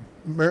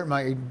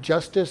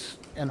justice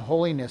and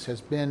holiness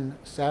has been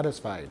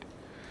satisfied."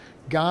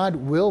 God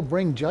will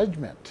bring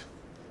judgment,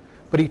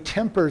 but he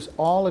tempers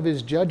all of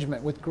his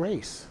judgment with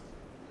grace.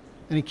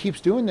 And he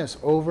keeps doing this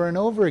over and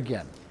over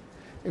again.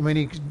 And when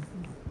he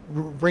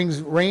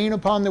brings rain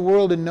upon the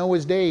world in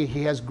Noah's day,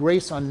 he has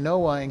grace on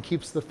Noah and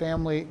keeps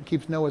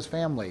Noah's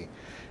family.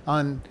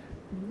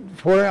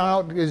 Pouring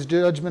out his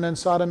judgment on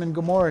Sodom and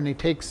Gomorrah, and he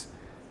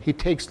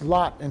takes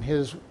Lot and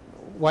his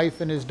wife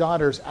and his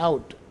daughters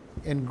out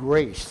in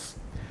grace.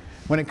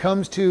 When it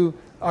comes to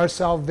our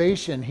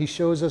salvation, he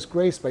shows us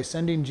grace by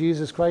sending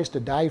Jesus Christ to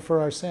die for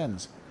our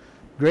sins.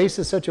 Grace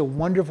is such a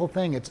wonderful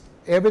thing.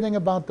 Everything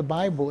about the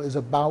Bible is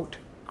about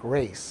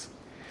grace.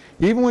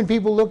 Even when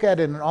people look at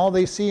it and all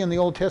they see in the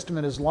Old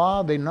Testament is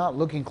law, they're not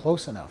looking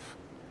close enough.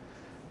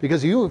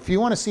 Because if you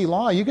want to see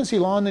law, you can see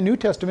law in the New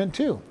Testament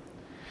too.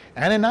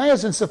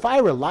 Ananias and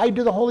Sapphira lied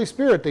to the Holy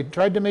Spirit. They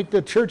tried to make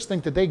the church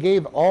think that they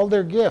gave all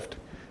their gift,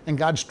 and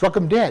God struck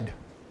them dead.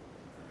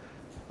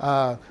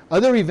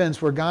 Other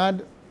events where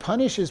God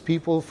punishes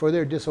people for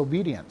their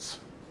disobedience.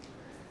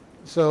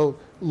 So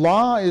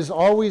law is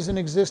always in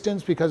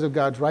existence because of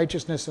God's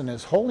righteousness and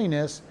his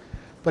holiness,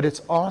 But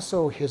it's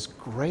also His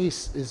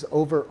grace is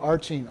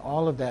overarching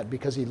all of that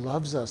because He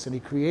loves us and He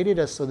created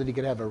us so that He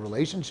could have a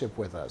relationship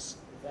with us.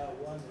 Without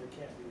one, there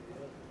can't be the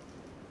other.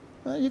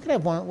 Well, you could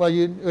have one. Well,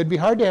 it would be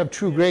hard to have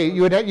true grace.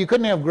 You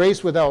couldn't have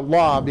grace without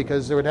law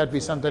because there would have to be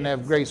something to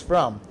have grace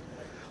from.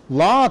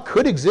 Law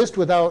could exist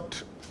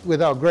without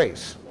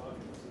grace.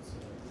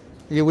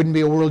 It wouldn't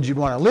be a world you'd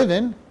want to live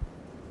in,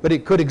 but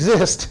it could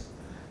exist.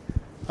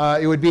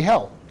 It would be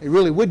hell. It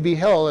really would be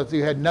hell if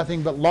you had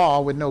nothing but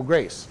law with no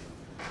grace,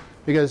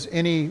 because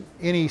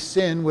any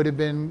sin would have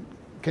been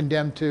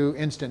condemned to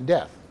instant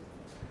death.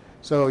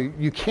 So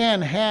you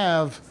can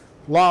have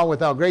law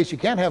without grace. You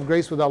can't have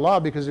grace without law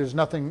because there's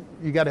nothing.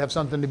 You got to have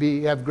something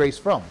to have grace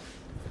from.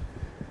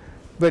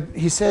 But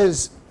He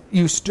says,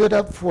 "You stood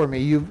up for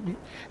me." And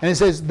it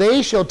says,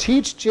 "They shall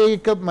teach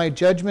Jacob my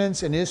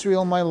judgments and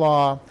Israel my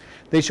law.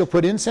 They shall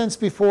put incense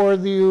before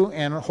you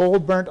and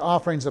hold burnt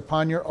offerings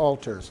upon your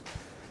altars."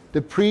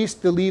 The priests,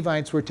 the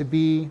Levites, were to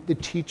be the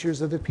teachers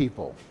of the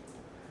people.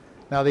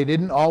 Now, they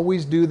didn't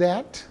always do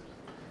that.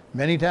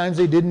 Many times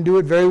they didn't do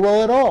it very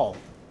well at all.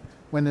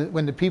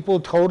 When the people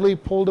totally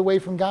pulled away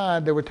from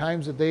God, there were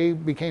times that they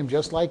became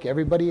just like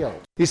everybody else.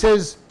 He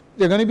says,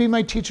 they're going to be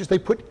my teachers. They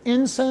put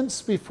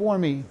incense before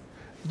me.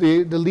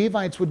 The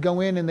Levites would go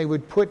in and they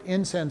would put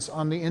incense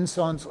on the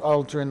incense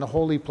altar in the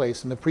holy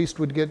place, and the priest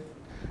would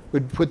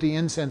put the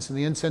incense, and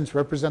the incense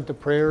represent the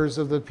prayers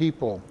of the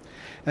people.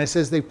 And it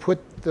says they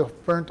put the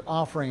burnt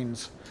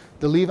offerings.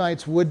 The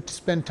Levites would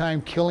spend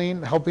time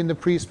helping the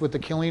priest with the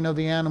killing of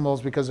the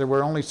animals because there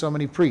were only so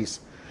many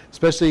priests,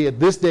 especially at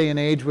this day and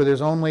age where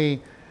there's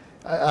only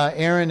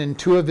Aaron and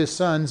 2 of his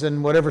sons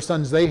and whatever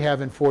sons they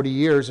have in 40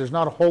 years. There's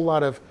not a whole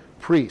lot of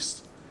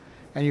priests.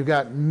 And you've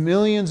got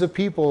millions of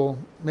people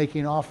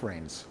making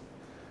offerings.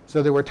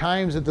 So there were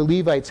times that the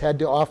Levites had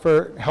to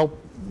help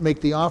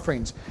make the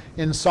offerings.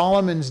 In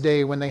Solomon's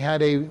day, when they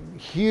had a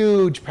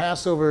huge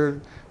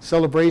Passover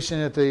celebration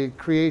at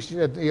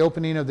the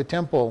opening of the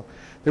temple,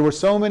 there were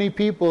so many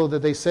people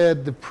that they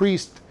said the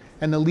priest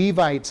and the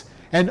Levites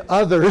and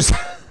others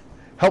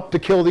helped to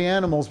kill the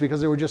animals because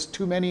there were just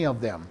too many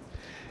of them.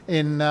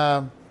 In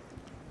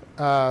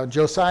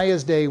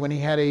Josiah's day, when he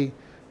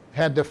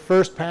had the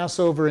first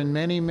Passover in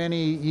many,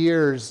 many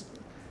years,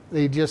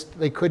 they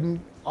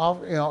couldn't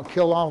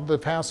kill all the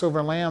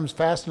Passover lambs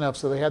fast enough,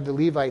 so they had the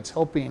Levites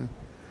helping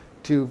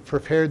to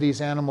prepare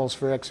these animals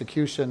for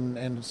execution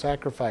and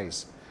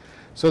sacrifice.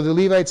 So the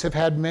Levites have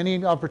had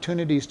many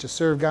opportunities to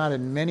serve God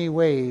in many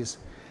ways.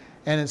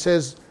 And it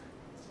says,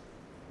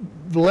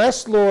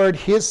 "Bless, Lord,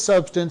 His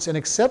substance and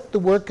accept the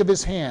work of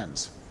His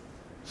hands."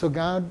 So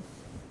God,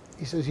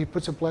 He says He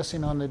puts a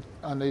blessing on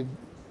the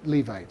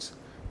Levites.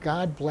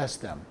 God bless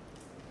them.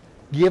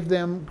 Give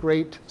them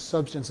great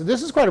substance. And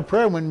this is quite a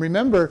prayer when,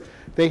 remember,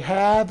 they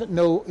have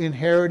no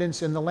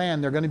inheritance in the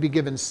land. They're going to be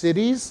given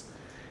cities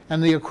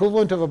and the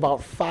equivalent of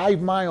about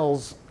 5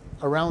 miles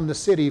around the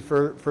city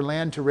for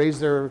land to raise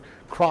their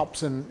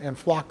crops and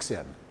flocks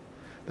in.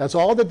 That's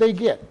all that they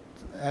get.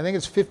 I think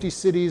it's 50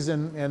 cities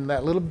and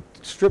that little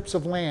strips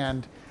of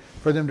land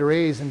for them to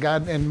raise. And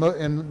God and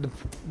the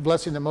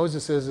blessing that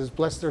Moses says is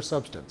bless their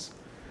substance.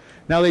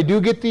 Now they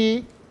do get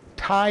the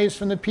tithes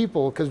from the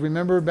people, because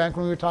remember back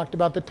when we talked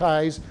about the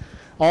tithes,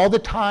 all the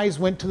tithes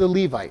went to the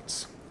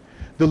Levites.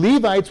 The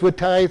Levites would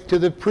tithe to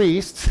the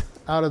priests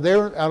out of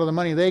the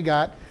money they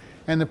got,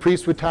 and the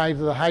priest would tithe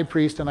to the high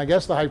priest, and I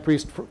guess the high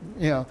priest,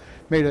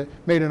 made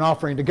an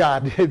offering to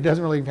God. It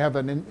doesn't really have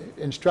an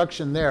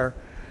instruction there,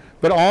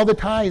 but all the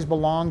tithes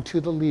belong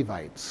to the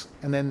Levites,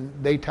 and then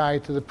they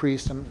tithe to the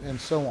priest and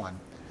so on.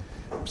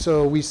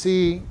 So we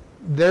see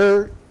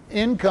their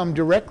income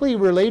directly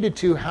related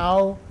to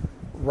how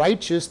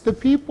righteous the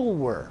people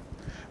were.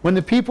 When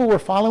the people were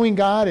following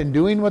God and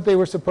doing what they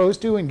were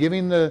supposed to and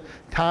giving the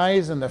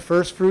tithes and the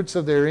first fruits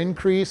of their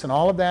increase and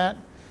all of that,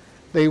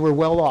 they were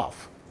well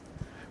off.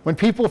 When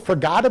people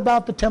forgot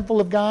about the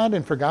temple of God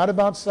and forgot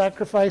about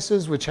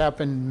sacrifices, which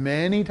happened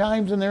many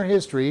times in their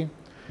history,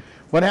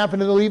 what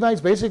happened to the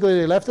Levites? Basically,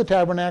 they left the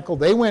tabernacle,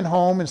 they went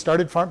home and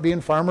started being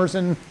farmers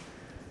and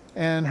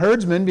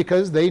herdsmen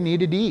because they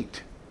needed to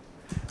eat.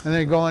 And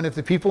they're going, if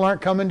the people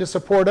aren't coming to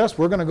support us,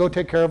 we're going to go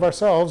take care of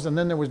ourselves. And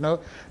then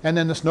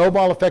the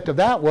snowball effect of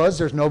that was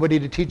there's nobody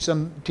to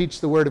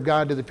teach the word of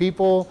God to the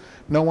people,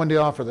 no one to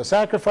offer the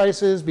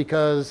sacrifices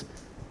because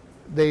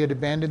they had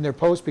abandoned their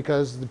post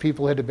because the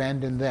people had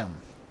abandoned them.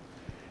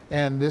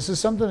 And this is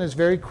something that's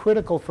very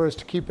critical for us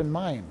to keep in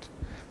mind.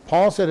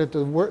 Paul said that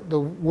the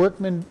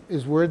workman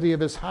is worthy of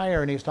his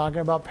hire, and he's talking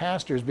about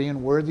pastors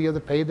being worthy of the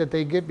pay that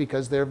they get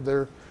because they're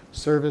their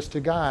service to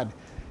God.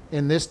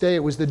 In this day,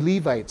 it was the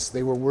Levites.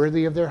 They were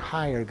worthy of their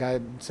hire.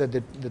 God said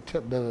that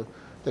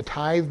the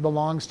tithe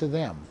belongs to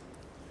them.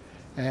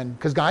 And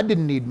because God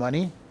didn't need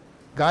money,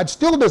 God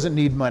still doesn't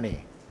need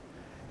money.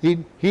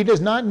 He does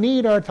not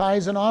need our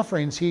tithes and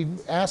offerings. He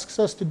asks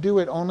us to do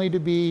it only to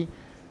be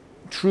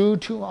true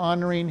to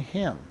honoring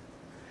Him.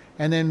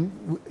 And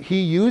then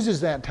He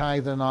uses that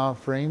tithe and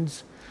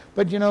offerings,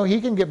 but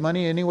He can get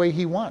money any way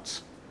He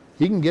wants.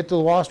 He can get the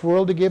lost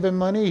world to give him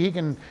money. He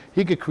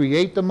could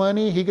create the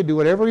money. He could do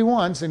whatever he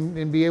wants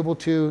and be able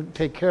to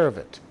take care of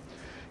it.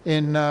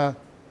 In the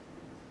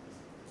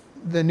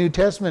New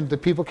Testament, the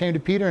people came to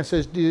Peter and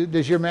says,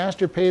 does your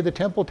master pay the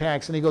temple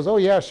tax? And he goes, oh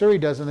yeah, sure he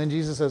does. And then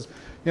Jesus says,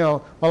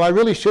 well, I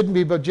really shouldn't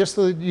be, but just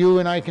so that you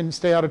and I can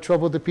stay out of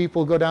trouble with the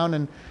people, go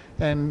down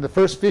and the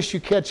first fish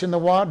you catch in the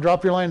water,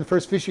 drop your line, the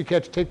first fish you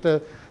catch, take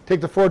the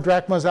 4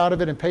 drachmas out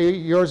of it and pay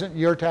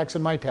your tax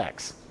and my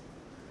tax.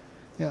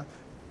 Yeah.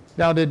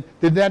 Now, did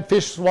that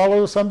fish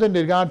swallow something?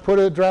 Did God put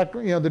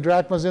the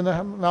drachmas in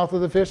the mouth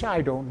of the fish?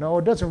 I don't know.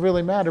 It doesn't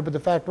really matter, but the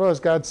fact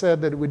was God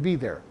said that it would be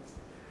there.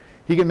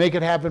 He can make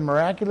it happen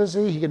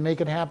miraculously. He can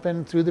make it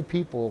happen through the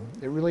people.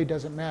 It really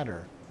doesn't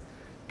matter.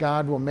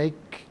 God will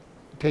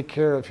take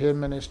care of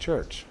him and his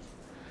church.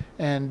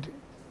 And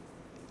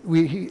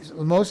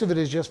most of it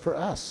is just for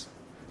us.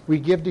 We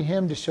give to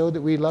him to show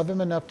that we love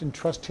him enough to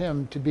trust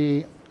him to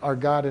be our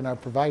God and our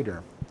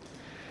provider.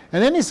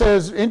 And then he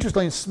says,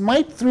 interestingly,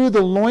 smite through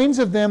the loins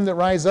of them that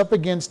rise up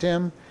against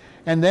him,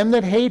 and them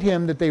that hate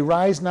him, that they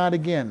rise not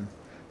again.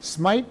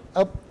 Smite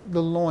up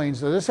the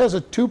loins. So this has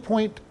a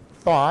 2-point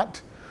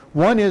thought.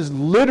 One is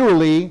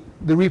literally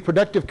the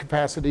reproductive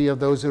capacity of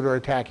those that are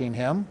attacking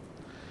him.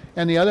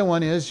 And the other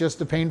one is just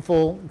the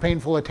painful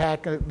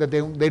attack that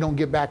they don't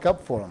get back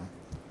up for them.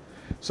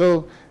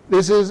 So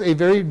this is a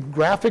very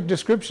graphic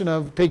description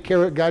of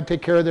God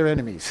take care of their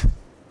enemies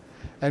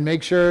and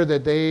make sure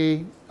that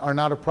they are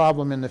not a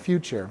problem in the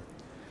future.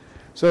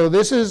 So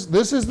this is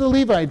the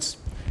Levites.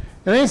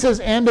 And then he says,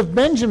 and of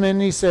Benjamin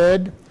he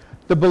said,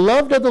 the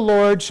beloved of the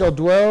Lord shall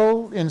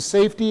dwell in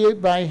safety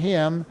by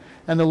him,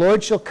 and the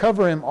Lord shall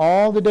cover him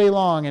all the day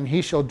long, and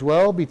he shall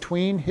dwell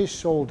between his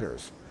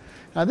shoulders.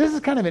 Now this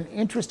is kind of an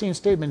interesting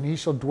statement. He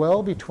shall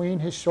dwell between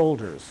his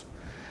shoulders.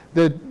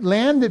 The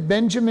land that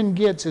Benjamin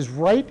gets is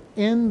right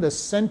in the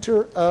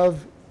center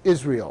of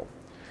Israel.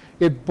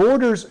 It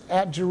borders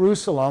at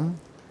Jerusalem,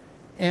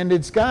 and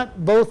it's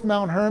got both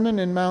Mount Hermon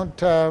and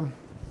Mount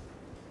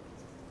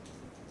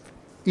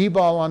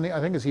Ebal I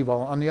think it's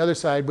Ebal on the other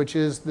side, which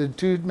is the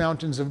 2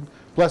 mountains of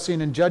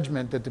blessing and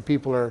judgment that the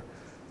people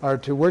are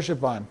to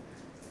worship on.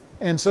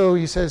 And so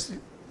he says,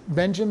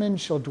 Benjamin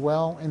shall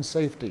dwell in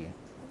safety.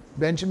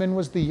 Benjamin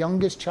was the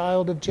youngest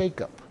child of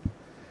Jacob.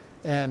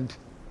 And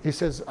he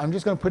says, I'm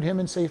just going to put him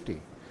in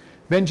safety.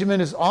 Benjamin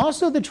is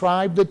also the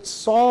tribe that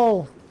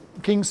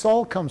King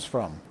Saul comes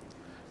from.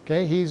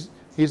 Okay, he's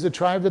the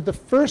tribe that the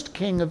first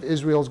king of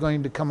Israel is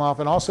going to come off,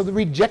 and also the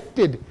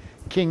rejected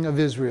king of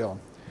Israel.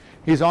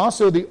 He's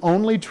also the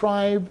only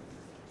tribe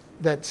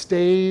that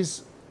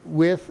stays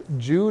with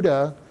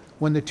Judah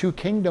when the 2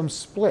 kingdoms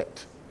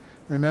split.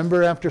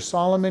 Remember, after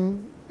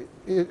Solomon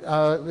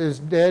is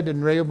dead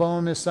and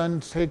Rehoboam, his son,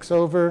 takes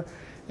over,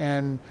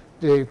 and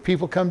the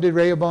people come to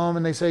Rehoboam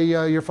and they say,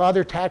 your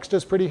father taxed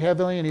us pretty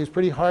heavily and he was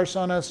pretty harsh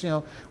on us.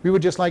 We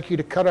would just like you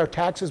to cut our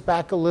taxes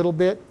back a little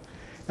bit.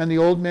 And the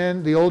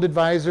old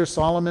advisors,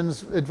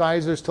 Solomon's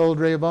advisors, told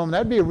Rehoboam,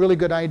 that'd be a really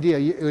good idea.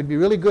 It would be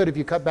really good if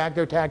you cut back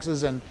their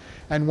taxes and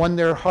won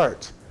their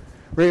heart.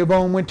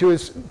 Rehoboam went to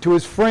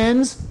his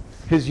friends,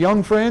 his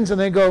young friends, and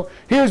they go,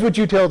 here's what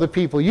you tell the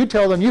people. You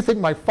tell them, you think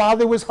my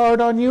father was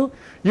hard on you?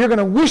 You're going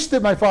to wish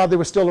that my father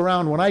was still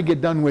around when I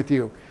get done with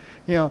you.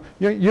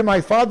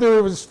 My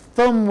father's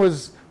thumb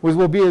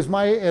will be as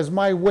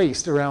my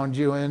waist around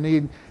you.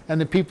 And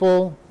the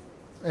people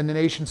and the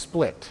nation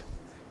split.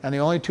 And the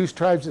only 2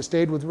 tribes that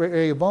stayed with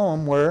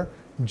Rehoboam were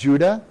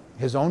Judah,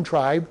 his own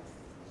tribe,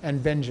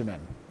 and Benjamin.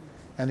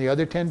 And the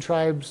other 10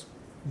 tribes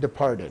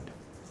departed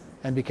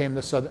and became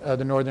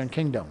the northern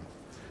kingdom.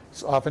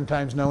 It's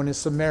oftentimes known as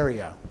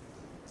Samaria.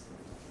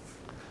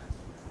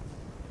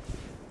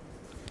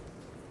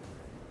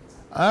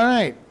 All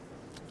right.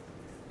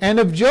 And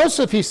of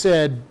Joseph he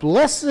said,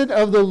 blessed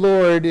of the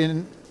Lord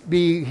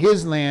be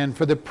his land,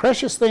 for the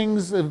precious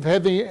things of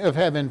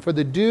heaven, for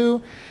the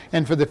dew,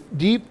 and for the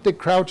deep that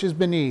crouches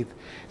beneath,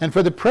 and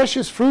for the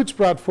precious fruits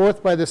brought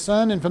forth by the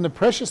sun, and from the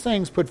precious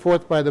things put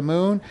forth by the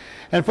moon,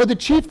 and for the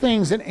chief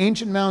things in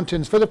ancient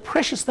mountains, for the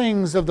precious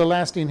things of the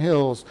lasting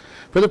hills,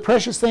 for the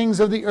precious things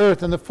of the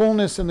earth, and the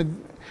fullness and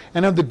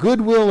of the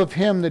goodwill of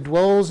him that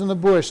dwells in the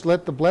bush.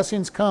 Let the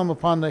blessings come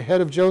upon the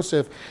head of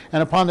Joseph,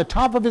 and upon the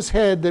top of his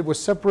head that was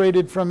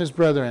separated from his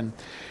brethren.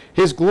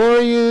 His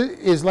glory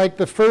is like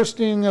the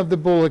firsting of the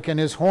bullock, and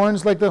his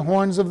horns like the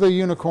horns of the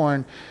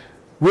unicorn.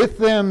 With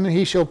them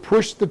he shall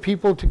push the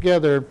people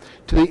together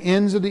to the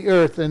ends of the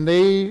earth, and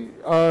they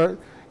are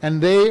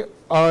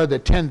the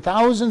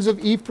 10,000s of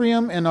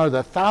Ephraim, and are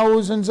the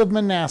thousands of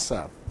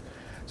Manasseh.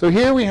 So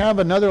here we have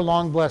another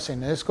long blessing.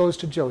 This goes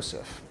to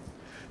Joseph.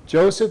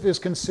 Joseph is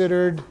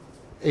considered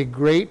a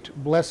great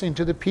blessing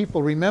to the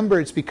people. Remember,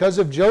 it's because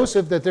of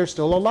Joseph that they're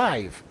still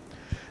alive.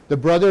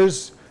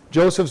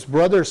 Joseph's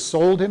brothers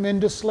sold him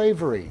into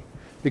slavery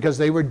because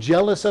they were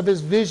jealous of his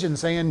vision,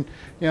 saying,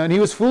 and he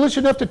was foolish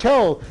enough to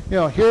tell,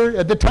 here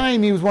at the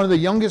time he was one of the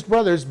youngest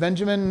brothers.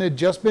 Benjamin had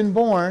just been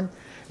born,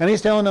 and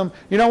he's telling them,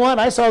 you know what,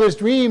 I saw this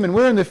dream, and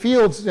we're in the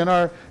fields, and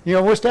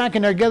we're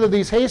stacking together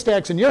these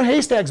haystacks, and your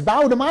haystacks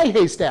bow to my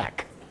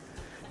haystack.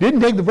 Didn't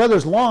take the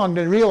brothers long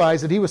to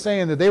realize that he was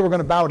saying that they were going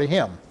to bow to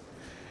him.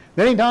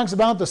 Then he talks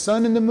about the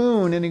sun and the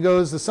moon, and he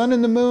goes, the sun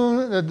and the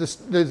moon,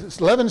 the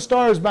 11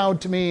 stars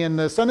bowed to me, and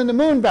the sun and the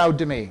moon bowed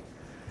to me.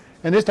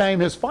 And this time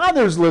his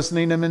father's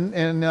listening,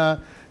 and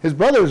his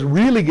brothers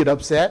really get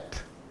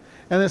upset.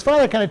 And his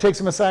father kind of takes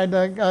him aside,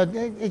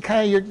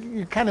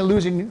 you're kind of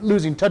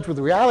losing touch with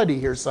reality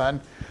here, son.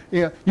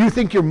 You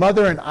think your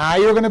mother and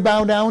I are going to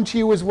bow down to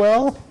you as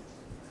well?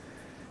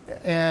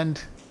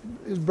 And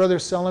his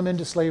brothers sell him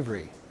into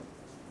slavery.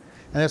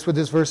 And that's what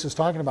this verse is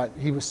talking about.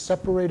 He was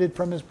separated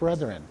from his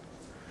brethren.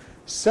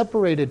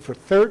 Separated for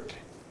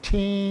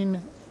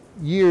 13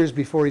 years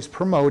before he's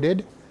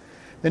promoted.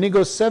 Then he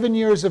goes 7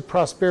 years of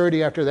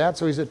prosperity after that,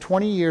 so he's at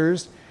 20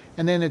 years.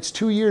 And then it's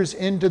 2 years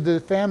into the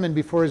famine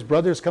before his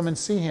brothers come and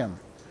see him.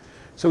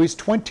 So he's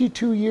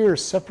 22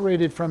 years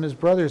separated from his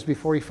brothers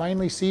before he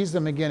finally sees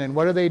them again. And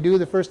what do they do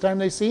the first time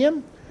they see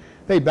him?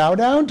 They bow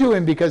down to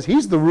him because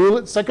he's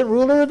the second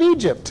ruler of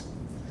Egypt.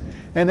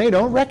 And they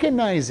don't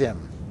recognize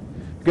him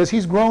because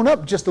he's grown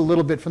up just a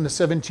little bit from the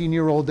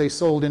 17-year-old they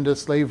sold into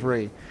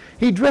slavery.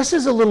 He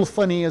dresses a little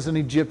funny as an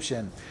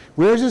Egyptian.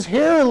 Wears his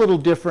hair a little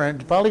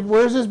different. Probably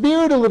wears his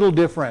beard a little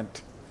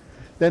different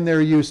than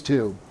they're used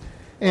to.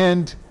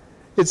 And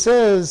it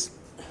says,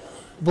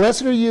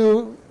 blessed are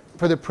you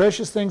for the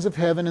precious things of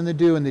heaven and the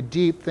dew and the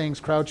deep things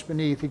crouched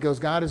beneath. He goes,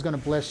 God is going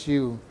to bless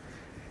you.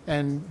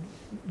 And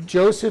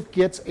Joseph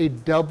gets a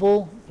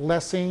double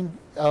blessing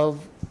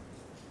of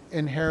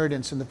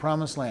inheritance in the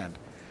promised land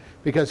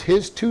because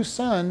his two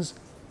sons,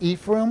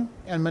 Ephraim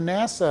and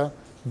Manasseh,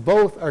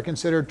 both are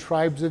considered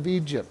tribes of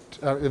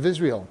of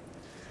Israel.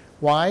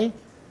 Why?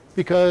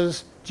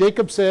 Because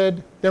Jacob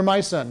said, they're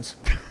my sons.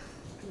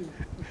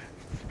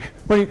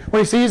 When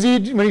he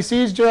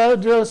sees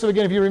Joseph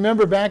again, if you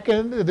remember back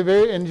in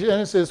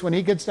Genesis, when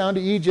he gets down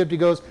to Egypt, he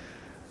goes,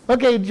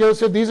 okay,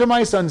 Joseph, these are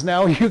my sons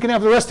now. You can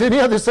have the rest of any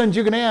other sons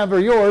you can have are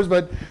yours,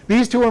 but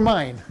these two are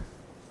mine.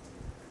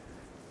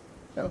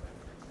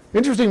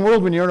 Interesting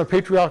world when you're in a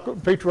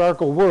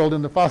patriarchal world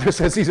and the father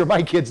says, these are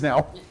my kids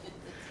now.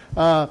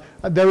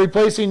 They're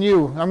replacing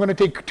you. I'm going to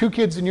take 2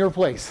 kids in your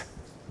place.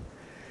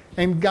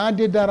 And God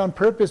did that on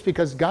purpose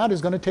because God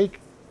is going to take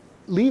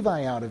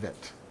Levi out of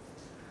it.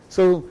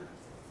 So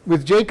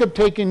with Jacob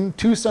taking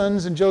 2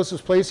 sons in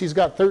Joseph's place, he's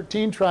got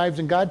 13 tribes,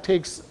 and God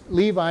takes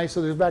Levi,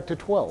 so there's back to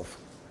 12.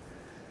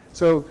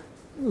 So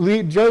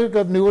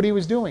Jacob knew what he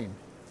was doing.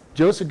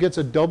 Joseph gets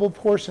a double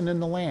portion in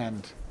the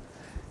land.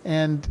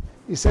 And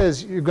he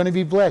says, you're going to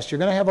be blessed. You're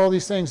going to have all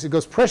these things. It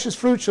goes, precious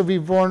fruit shall be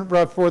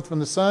brought forth from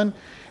the sun,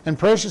 and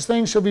precious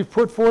things shall be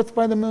put forth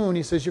by the moon.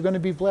 He says, you're going to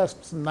be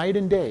blessed night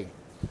and day.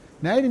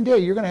 Night and day,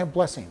 you're going to have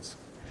blessings.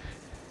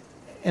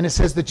 And it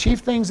says, the chief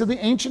things of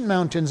the ancient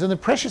mountains, and the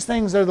precious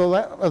things are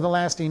of the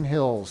lasting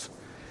hills.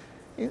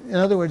 In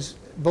other words,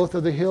 both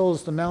of the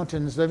hills, the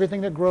mountains,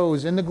 everything that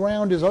grows in the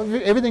ground,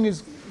 everything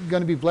is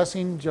going to be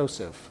blessing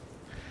Joseph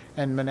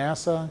and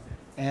Manasseh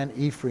and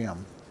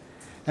Ephraim.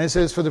 And it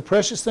says, for the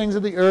precious things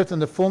of the earth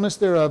and the fullness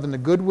thereof and the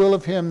goodwill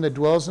of him that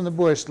dwells in the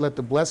bush, let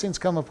the blessings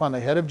come upon the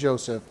head of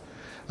Joseph,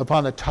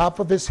 upon the top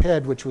of his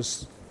head, which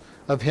was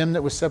of him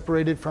that was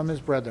separated from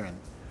his brethren.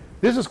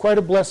 This is quite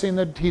a blessing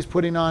that he's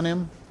putting on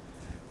him,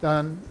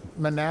 on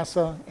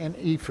Manasseh and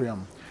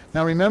Ephraim.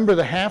 Now remember,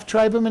 the half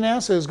tribe of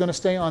Manasseh is going to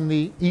stay on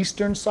the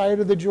eastern side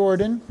of the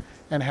Jordan,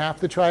 and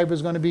half the tribe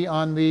is going to be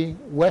on the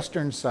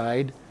western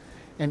side,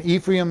 and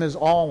Ephraim is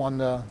all on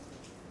the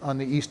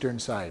eastern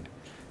side.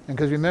 And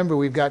because remember,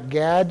 we've got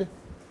Gad,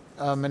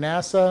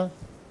 Manasseh,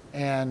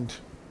 and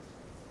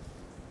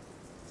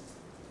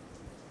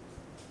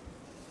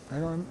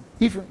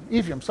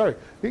Ephraim. Sorry,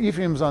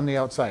 Ephraim's on the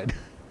outside,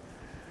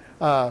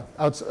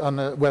 on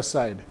the west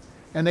side.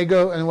 And they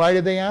go, and why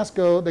did they ask?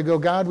 They go,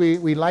 God,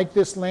 we like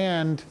this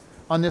land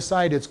on this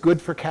side. It's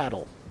good for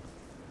cattle.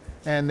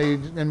 And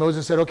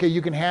Moses said, okay,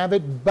 you can have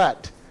it,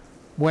 but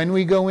when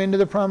we go into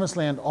the promised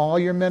land, all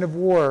your men of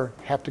war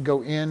have to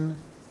go in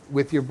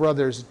with your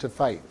brothers to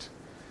fight.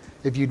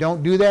 If you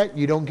don't do that,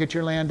 you don't get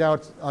your land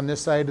out on this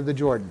side of the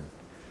Jordan.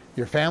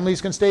 Your families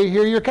can stay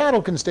here, your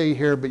cattle can stay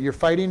here, but your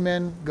fighting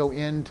men go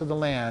into the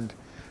land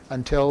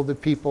until the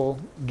people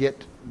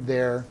get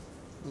their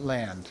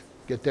land,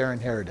 get their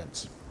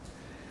inheritance.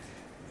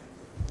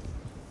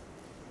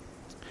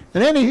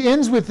 And then he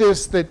ends with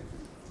this, that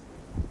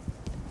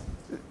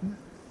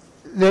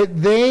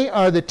they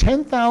are the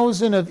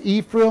 10,000 of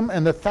Ephraim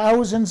and the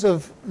thousands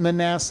of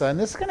Manasseh. And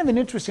this is kind of an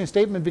interesting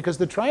statement because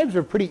the tribes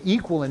are pretty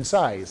equal in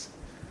size.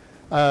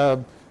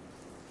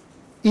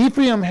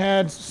 Ephraim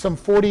had some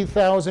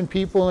 40,000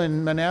 people,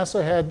 and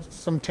Manasseh had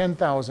some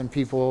 10,000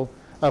 people,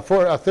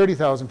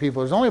 30,000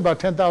 people. There's only about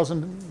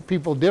 10,000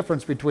 people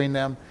difference between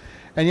them,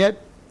 and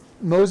yet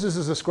Moses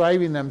is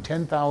ascribing them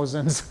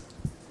 10,000s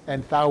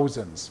and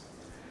thousands.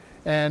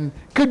 And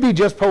could be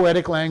just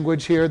poetic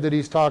language here that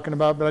he's talking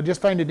about, but I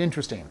just find it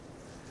interesting.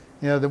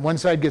 You know, that one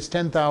side gets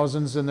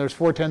 10,000s, and there's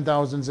 4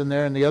 10,000s in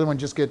there, and the other one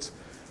just gets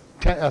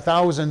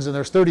thousands, and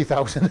there's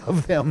 30,000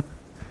 of them.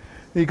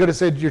 You could have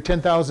said your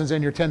 10,000s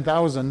and your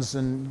 10,000s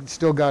and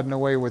still gotten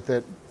away with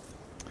it.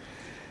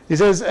 He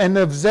says, and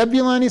of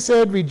Zebulun, he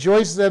said,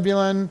 rejoice,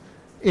 Zebulun,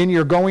 in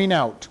your going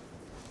out.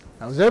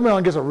 Now,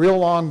 Zebulun gets a real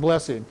long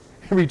blessing.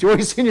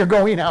 Rejoice in your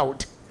going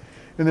out.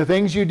 In the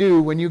things you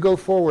do when you go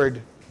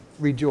forward,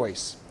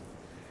 rejoice.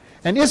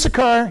 And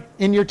Issachar,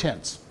 in your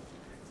tents.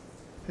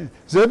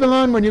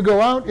 Zebulun, when you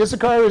go out,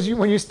 Issachar is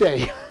when you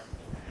stay.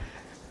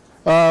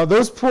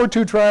 Those poor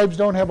two tribes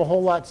don't have a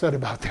whole lot said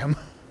about them.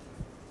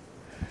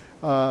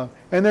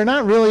 And they're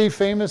not really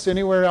famous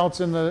anywhere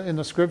else in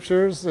the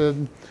scriptures.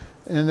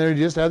 And they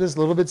just have this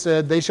little bit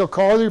said, they shall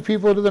call their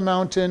people to the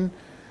mountain,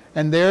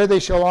 and there they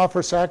shall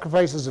offer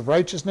sacrifices of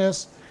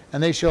righteousness,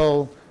 and they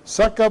shall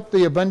suck up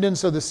the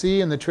abundance of the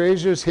sea and the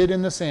treasures hid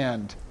in the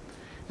sand.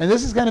 And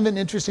this is kind of an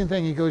interesting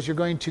thing. He goes, you're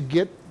going to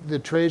get the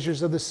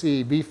treasures of the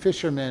sea, be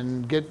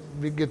fishermen,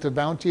 get the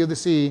bounty of the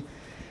sea.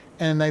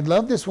 And I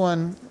love this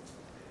one,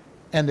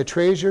 and the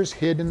treasures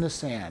hid in the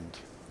sand.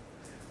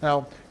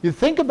 Now, you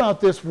think about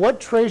this,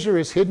 what treasure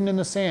is hidden in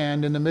the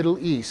sand in the Middle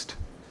East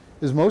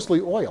is mostly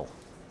oil.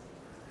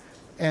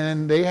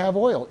 And they have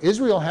oil.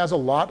 Israel has a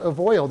lot of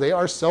oil. They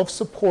are a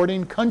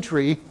self-supporting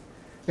country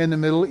in the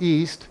Middle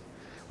East,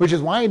 which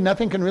is why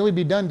nothing can really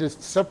be done to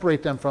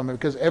separate them from it,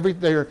 because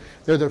they're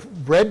the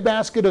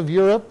breadbasket of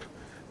Europe.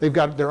 They've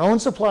got their own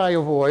supply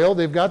of oil.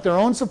 They've got their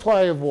own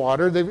supply of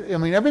water.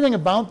 Everything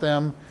about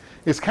them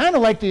is kind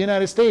of like the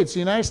United States. The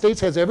United States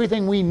has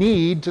everything we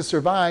need to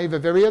survive.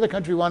 If every other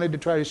country wanted to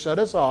try to shut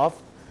us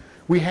off,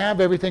 we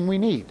have everything we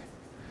need.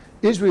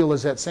 Israel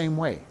is that same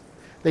way.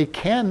 They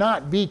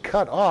cannot be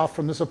cut off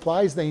from the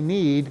supplies they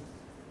need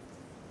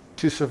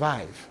to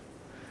survive.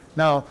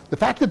 Now, the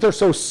fact that they're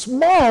so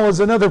small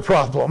is another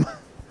problem.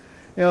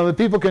 The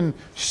people can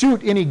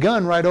shoot any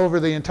gun right over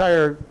the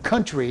entire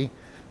country,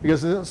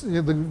 because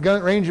the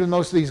gun range of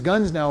most of these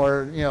guns now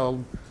are,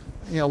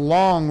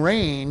 long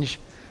range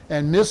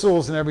and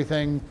missiles and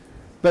everything.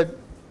 But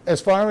as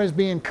far as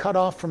being cut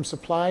off from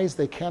supplies,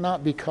 they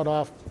cannot be cut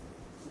off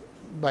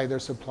by their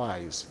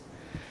supplies.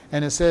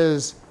 And it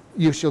says,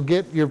 you shall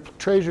get your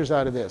treasures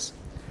out of this.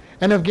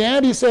 And of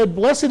Gad he said,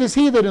 blessed is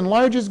he that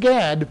enlarges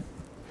Gad.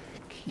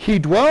 He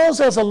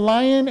dwells as a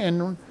lion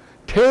and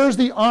tears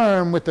the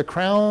arm with the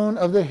crown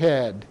of the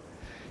head.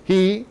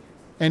 He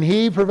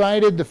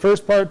provided the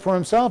first part for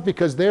himself,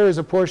 because there is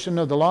a portion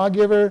of the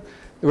lawgiver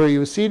where he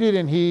was seated,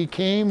 and he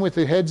came with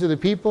the heads of the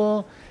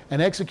people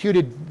and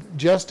executed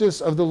justice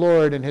of the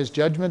Lord and his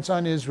judgments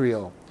on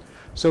Israel.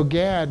 So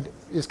Gad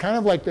is kind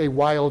of like a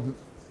wild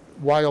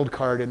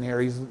card in here.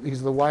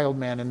 He's the wild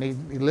man, and he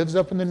lives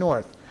up in the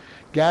north.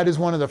 Gad is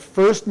one of the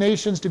first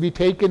nations to be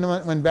taken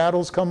when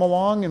battles come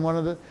along,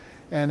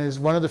 and is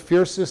one of the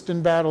fiercest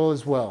in battle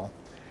as well.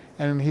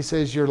 And he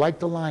says, you're like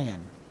the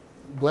lion.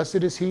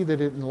 Blessed is he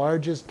that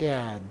enlarges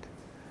Gad.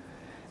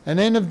 And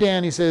then of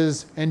Dan he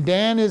says, and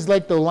Dan is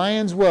like the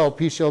lion's whelp.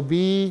 He shall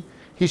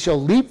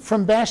leap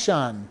from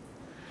Bashan.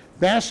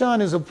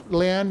 Bashan is a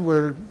land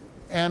where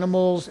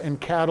animals and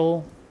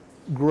cattle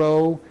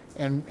grow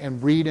and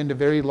breed into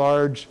very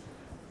large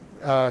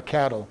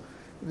cattle.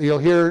 You'll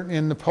hear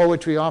in the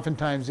poetry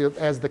oftentimes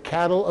as the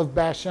cattle of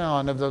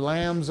Bashan, of the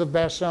lambs of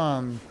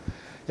Bashan.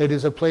 It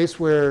is a place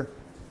where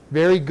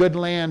very good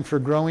land for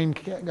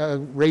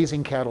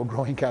raising cattle,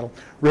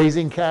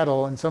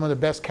 and some of the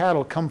best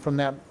cattle come from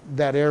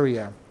that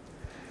area.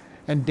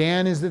 And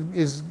Dan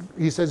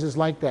he says is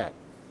like that.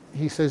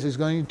 He says he's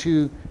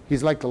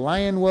like the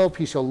lion whelp.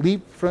 He shall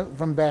leap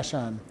from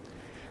Bashan.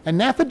 And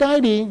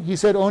Naphtali, he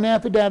said, O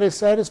Naphtali,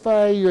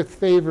 satisfy your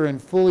favor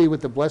and fully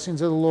with the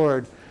blessings of the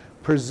Lord.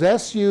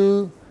 Possess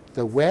you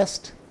the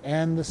west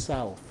and the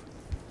south.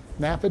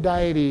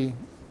 Naphtali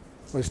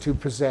was to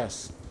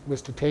possess,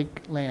 was to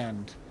take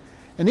land.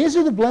 And these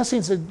are the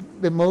blessings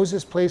that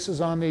Moses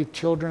places on the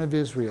children of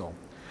Israel.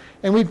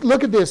 And we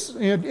look at this,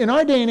 in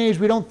our day and age,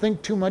 we don't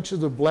think too much of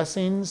the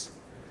blessings,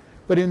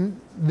 but in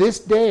this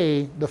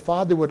day, the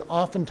father would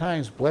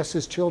oftentimes bless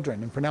his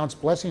children and pronounce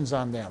blessings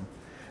on them.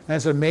 And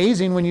it's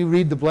amazing when you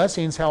read the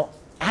blessings how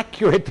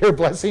accurate their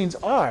blessings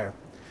are.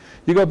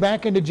 You go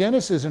back into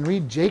Genesis and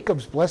read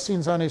Jacob's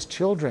blessings on his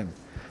children.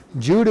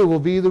 Judah will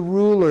be the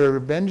ruler.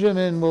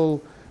 Benjamin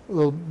will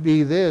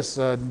be this.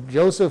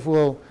 Joseph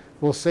will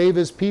save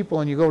his people.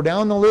 And you go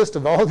down the list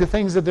of all the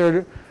things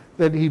that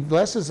he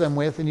blesses them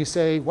with, and you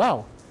say,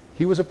 wow,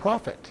 he was a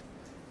prophet.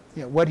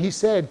 What he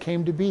said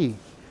came to be.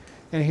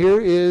 And here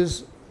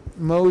is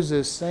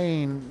Moses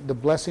saying the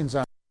blessings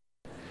on him.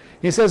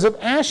 He says of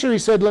Asher, he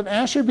said, let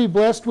Asher be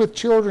blessed with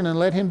children, and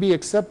let him be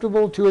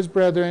acceptable to his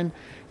brethren,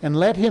 and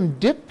let him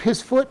dip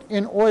his foot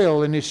in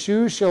oil, and his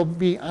shoes shall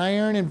be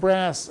iron and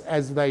brass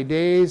as thy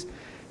days,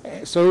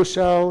 so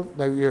shall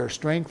your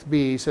strength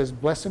be. He says,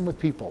 bless him with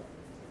people.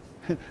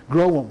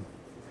 Grow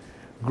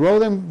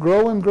them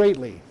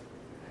greatly.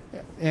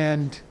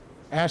 And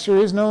Asher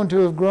is known to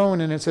have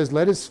grown, and it says,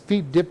 let us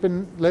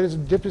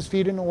dip his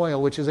feet in oil,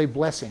 which is a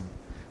blessing.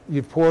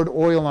 You've poured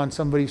oil on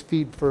somebody's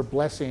feet for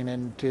blessing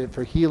and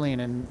for healing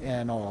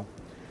and all.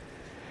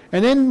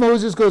 And then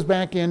Moses goes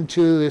back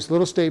into this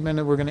little statement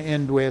that we're going to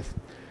end with.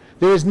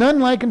 There is none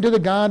like unto the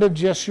God of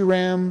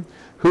Jeshurun,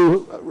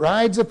 who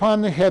rides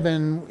upon the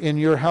heaven in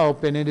your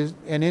help, and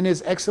in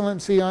his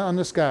excellency on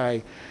the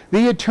sky.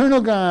 The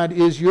eternal God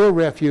is your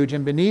refuge,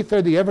 and beneath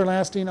are the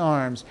everlasting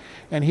arms.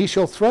 And he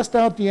shall thrust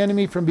out the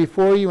enemy from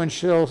before you, and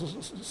shall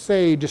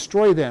say,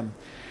 destroy them.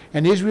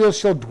 And Israel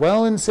shall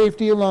dwell in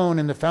safety alone,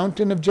 and the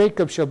fountain of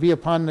Jacob shall be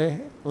upon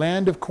the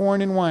land of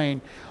corn and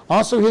wine.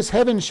 Also his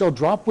heavens shall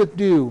drop with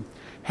dew.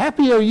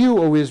 Happy are you,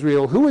 O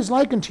Israel. Who is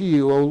like unto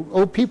you,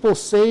 O people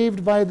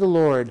saved by the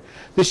Lord?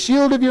 The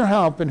shield of your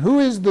help, and who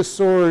is the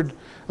sword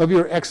of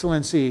your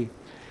excellency?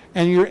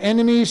 And your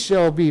enemies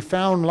shall be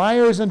found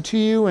liars unto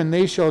you, and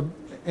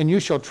you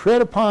shall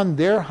tread upon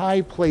their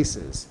high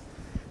places.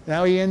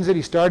 Now he ends it.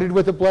 He started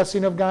with the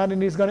blessing of God,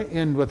 and he's going to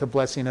end with the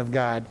blessing of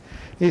God.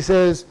 He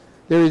says,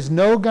 there is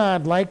no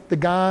God like the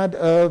God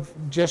of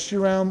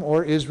Jeshurun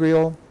or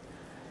Israel,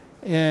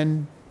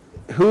 and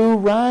who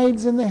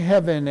rides in the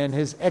heaven, and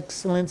his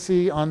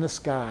excellency on the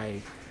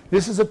sky.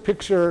 This is a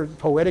picture,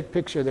 poetic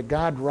picture, that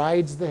God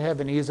rides the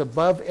heaven. He is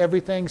above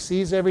everything,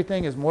 sees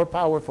everything, is more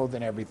powerful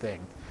than everything,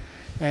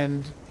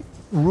 and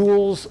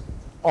rules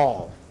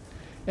all.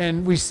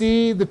 And we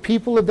see the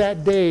people of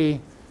that day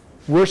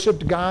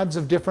worshipped gods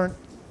of different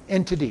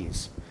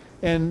entities.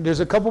 And there's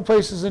a couple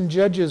places in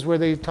Judges where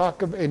they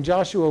talk, in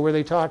Joshua, where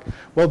they talk,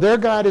 well, their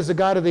God is the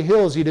God of the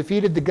hills. He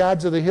defeated the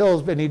gods of the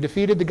hills, and he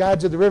defeated the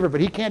gods of the river, but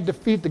he can't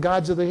defeat the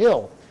gods of the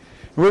hill.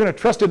 And we're going to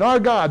trust in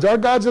our gods. Our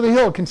gods of the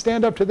hill can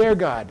stand up to their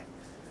God.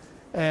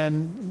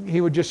 And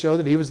he would just show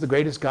that he was the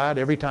greatest God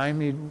every time.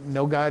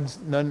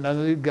 None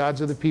of the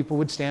gods of the people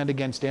would stand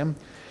against him.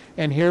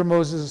 And here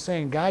Moses is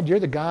saying, God, you're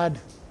the God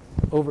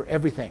over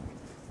everything.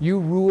 You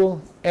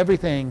rule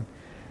everything.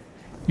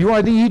 You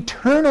are the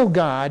eternal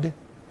God.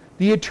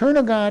 The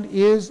eternal God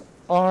is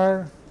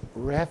our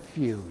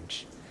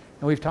refuge.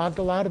 And we've talked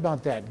a lot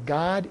about that.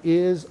 God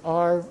is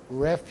our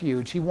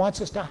refuge. He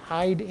wants us to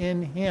hide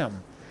in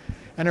him.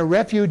 And a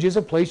refuge is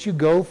a place you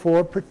go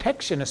for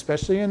protection,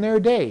 especially in their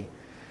day.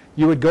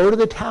 You would go to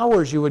the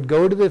towers, you would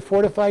go to the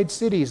fortified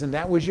cities, and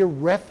that was your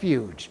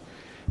refuge.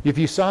 If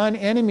you saw an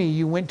enemy,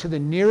 you went to the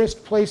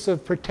nearest place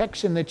of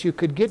protection that you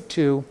could get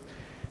to.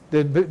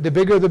 The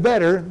bigger the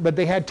better, but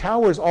they had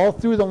towers all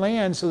through the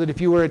land so that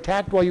if you were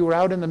attacked while you were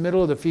out in the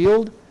middle of the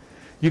field,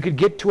 you could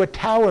get to a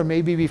tower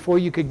maybe before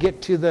you could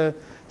get to the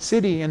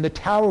city, and the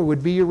tower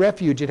would be your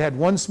refuge. It had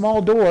one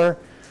small door.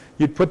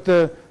 You'd put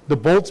the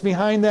bolts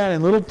behind that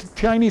and little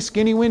tiny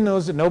skinny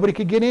windows that nobody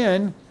could get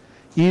in,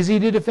 easy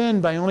to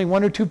defend by only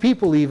one or two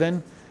people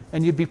even,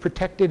 and you'd be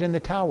protected in the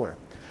tower.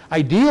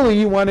 Ideally,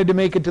 you wanted to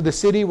make it to the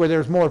city where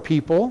there's more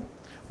people,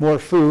 more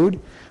food.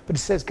 But it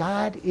says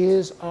God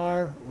is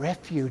our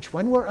refuge.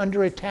 When we're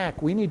under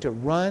attack, we need to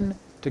run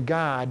to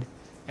God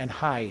and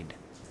hide.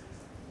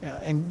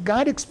 And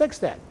God expects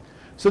that.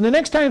 So the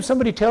next time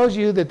somebody tells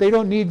you that they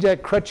don't need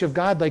that crutch of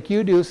God like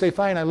you do, say,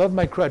 fine, I love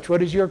my crutch.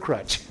 What is your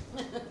crutch?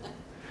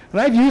 And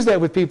I've used that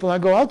with people. I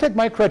go, I'll take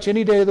my crutch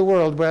any day of the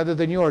world rather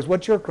than yours.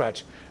 What's your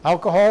crutch?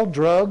 Alcohol,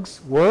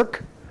 drugs,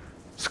 work,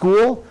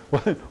 school?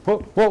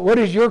 What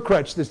is your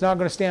crutch that's not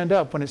going to stand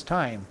up when it's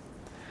time?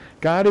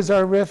 God is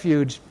our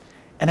refuge.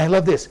 And I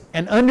love this.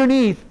 And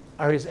underneath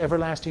are his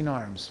everlasting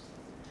arms.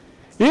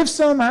 If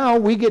somehow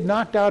we get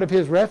knocked out of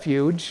his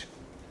refuge,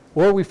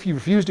 or if you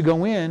refuse to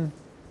go in,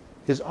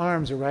 his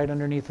arms are right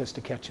underneath us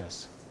to catch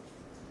us.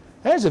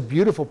 That is a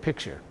beautiful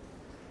picture.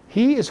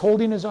 He is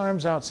holding his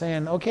arms out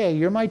saying, okay,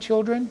 you're my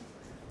children.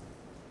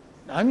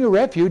 I'm your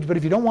refuge, but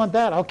if you don't want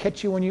that, I'll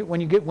catch you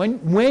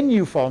when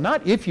you fall.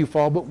 Not if you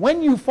fall, but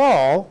when you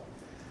fall,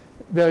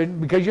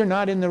 because you're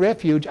not in the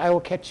refuge, I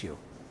will catch you.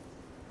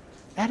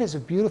 That is a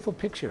beautiful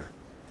picture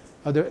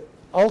of the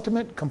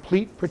ultimate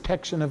complete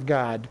protection of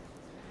God.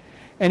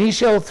 And he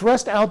shall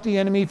thrust out the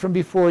enemy from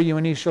before you,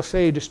 and he shall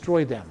say,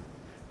 destroy them.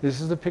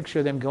 This is the picture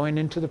of them going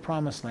into the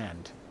promised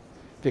land.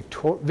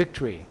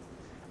 Victory.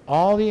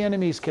 All the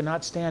enemies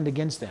cannot stand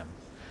against them.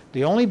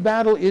 The only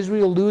battle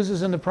Israel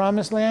loses in the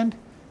promised land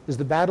is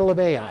the battle of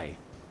Ai.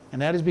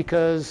 And that is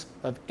because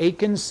of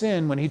Achan's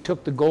sin when he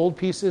took the gold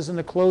pieces and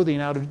the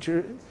clothing out of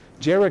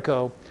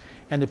Jericho.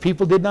 And the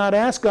people did not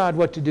ask God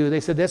what to do.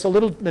 They said,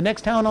 the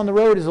next town on the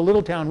road is a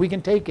little town. We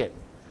can take it.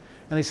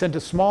 And they sent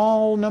a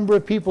small number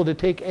of people to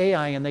take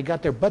Ai, and they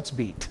got their butts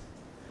beat.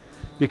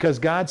 Because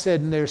God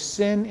said, there's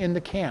sin in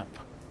the camp.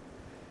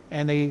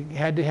 And they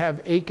had to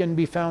have Achan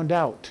be found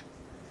out.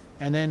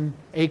 And then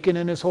Achan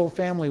and his whole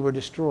family were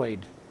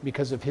destroyed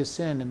because of his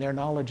sin and their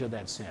knowledge of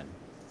that sin.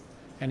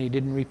 And he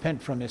didn't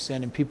repent from his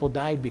sin, and people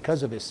died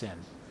because of his sin.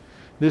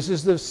 This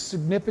is the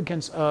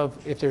significance of,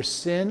 if there's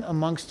sin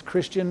amongst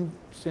Christians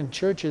and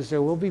churches,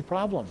 there will be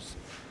problems.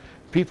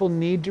 People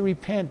need to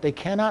repent. They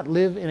cannot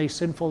live in a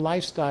sinful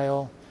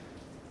lifestyle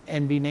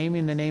and be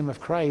naming the name of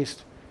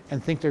Christ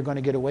and think they're going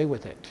to get away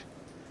with it.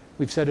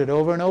 We've said it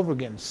over and over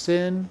again.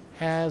 Sin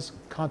has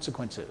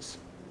consequences.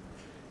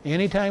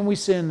 Anytime we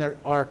sin, there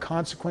are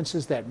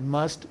consequences that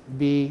must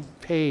be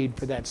paid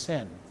for that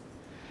sin.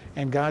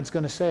 And God's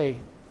going to say,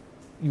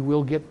 you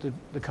will get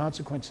the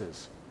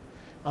consequences.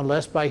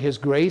 Unless by his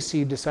grace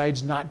he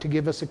decides not to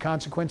give us the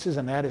consequences,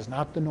 and that is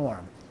not the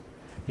norm.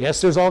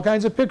 Yes, there's all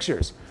kinds of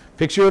pictures.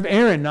 Picture of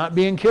Aaron not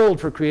being killed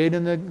for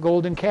creating the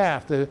golden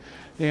calf. The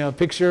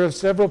picture of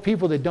several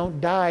people that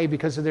don't die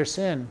because of their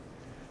sin.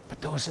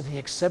 But those are the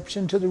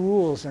exception to the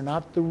rules. They're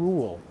not the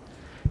rule.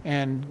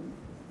 And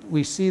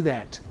we see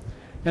that.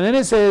 And then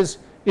it says,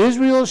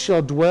 Israel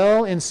shall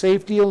dwell in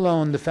safety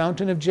alone. The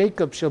fountain of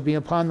Jacob shall be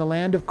upon the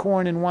land of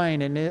corn and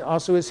wine, and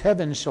also his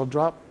heavens shall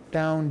drop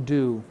down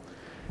dew.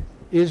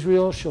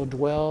 Israel shall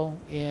dwell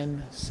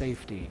in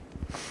safety.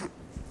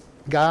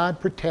 God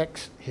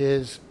protects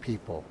his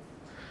people.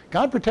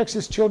 God protects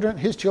his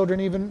children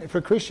even for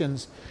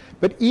Christians.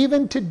 But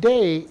even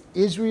today,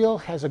 Israel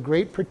has a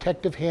great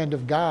protective hand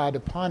of God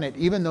upon it,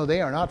 even though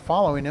they are not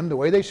following him the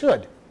way they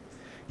should.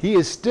 He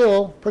is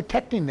still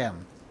protecting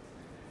them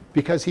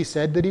because he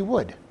said that he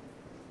would.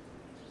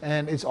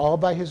 And it's all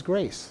by his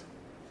grace.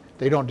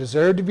 They don't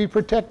deserve to be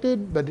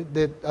protected, but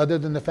other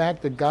than the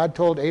fact that God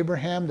told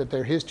Abraham that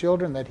they're his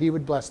children, that he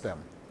would bless them.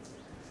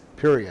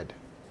 Period.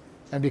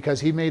 And because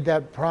he made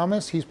that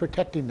promise, he's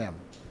protecting them.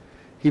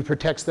 He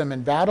protects them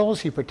in battles.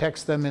 He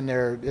protects them in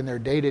their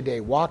day-to-day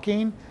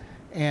walking.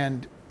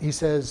 And he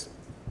says,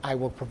 I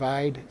will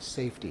provide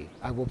safety.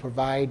 I will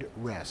provide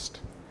rest.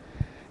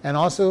 And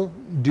also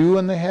dew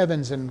in the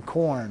heavens and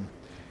corn.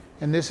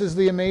 And this is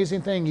the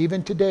amazing thing.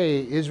 Even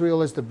today,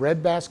 Israel is the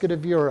breadbasket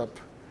of Europe.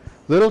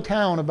 A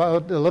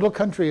little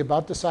country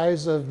about the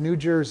size of New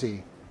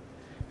Jersey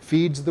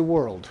feeds the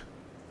world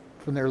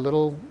from their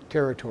little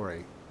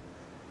territory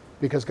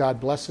because God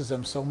blesses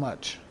them so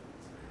much.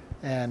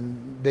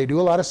 And they do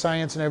a lot of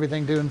science and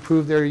everything to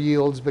improve their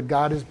yields, but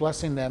God is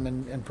blessing them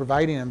and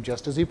providing them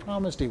just as he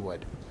promised he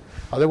would.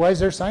 Otherwise,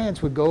 their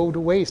science would go to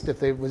waste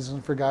if it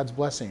wasn't for God's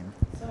blessing.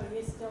 So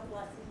he's still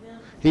blessing them?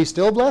 He's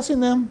still blessing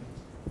them.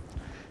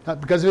 Not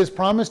because of his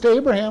promise to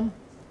Abraham.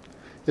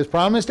 His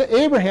promise to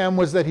Abraham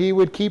was that he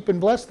would keep and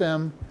bless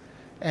them,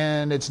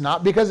 and it's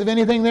not because of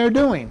anything they're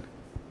doing.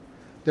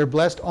 They're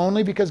blessed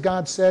only because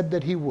God said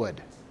that he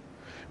would.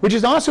 Which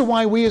is also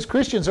why we as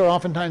Christians are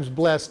oftentimes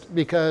blessed,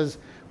 because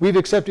we've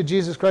accepted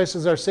Jesus Christ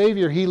as our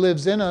Savior. He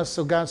lives in us,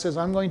 so God says,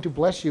 I'm going to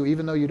bless you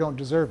even though you don't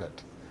deserve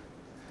it.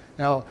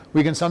 Now,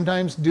 we can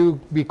sometimes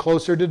be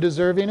closer to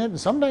deserving it, and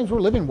sometimes we're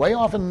living way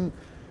off in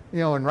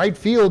right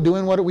field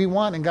doing what we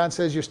want, and God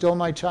says, you're still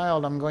my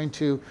child. I'm going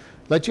to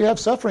let you have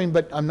suffering,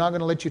 but I'm not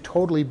going to let you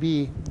totally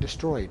be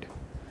destroyed.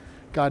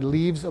 God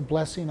leaves a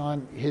blessing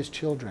on his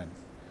children.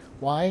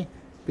 Why?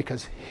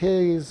 Because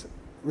his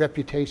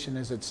reputation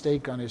is at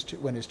stake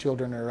when his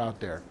children are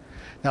out there.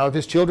 Now, if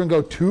his children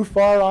go too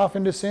far off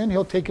into sin,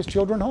 he'll take his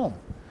children home.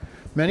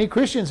 Many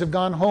Christians have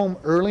gone home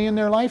early in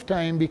their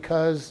lifetime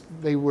because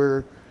they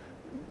were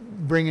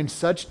bringing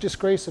such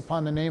disgrace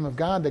upon the name of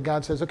God that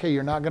God says, okay,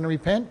 you're not going to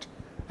repent,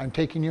 I'm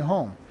taking you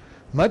home.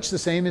 Much the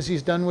same as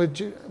he's done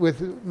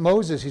with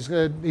Moses.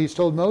 He's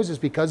told Moses,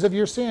 because of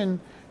your sin,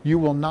 you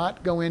will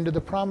not go into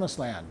the promised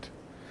land.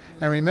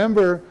 And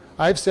remember,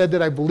 I've said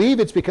that I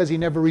believe it's because he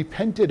never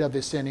repented of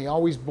his sin. He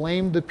always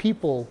blamed the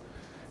people.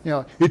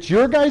 It's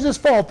your guys'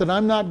 fault that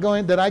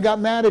that I got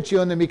mad at you,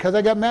 and then because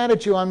I got mad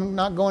at you, I'm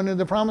not going into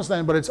the promised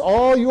land, but it's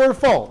all your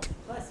fault.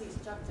 Plus he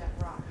struck that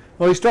rock.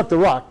 Well, he struck the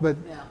rock, but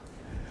Yeah.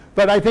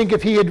 But I think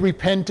if he had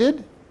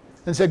repented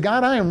and said,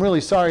 God, I am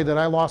really sorry that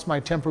I lost my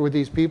temper with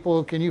these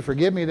people. Can you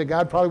forgive me? That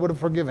God probably would have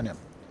forgiven him.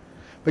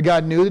 But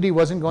God knew that he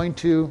wasn't going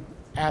to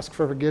ask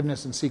for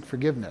forgiveness and seek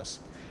forgiveness.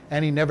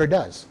 And he never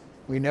does.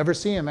 We never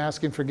see him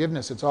asking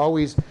forgiveness. It's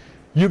always,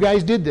 you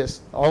guys did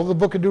this. All the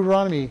book of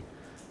Deuteronomy,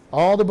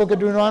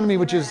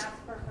 which is... Has he ever asked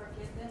for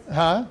forgiveness?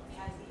 Huh?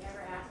 Has he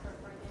ever asked for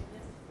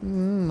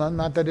forgiveness?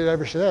 Not that it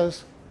ever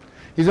says.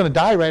 He's going to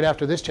die right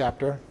after this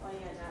chapter. Oh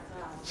yeah,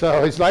 that's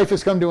So his life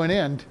has come to an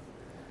end.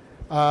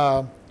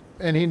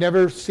 And he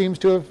never seems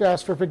to have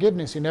asked for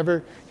forgiveness. He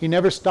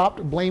never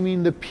stopped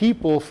blaming the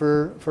people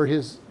for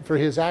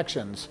his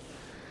actions.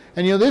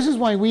 And this is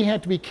why we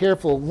have to be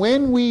careful.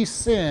 When we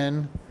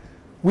sin,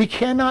 we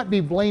cannot be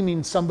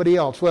blaming somebody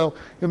else. Well,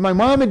 if my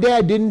mom and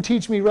dad didn't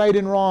teach me right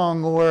and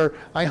wrong, or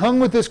I hung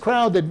with this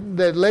crowd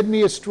that led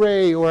me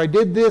astray, or I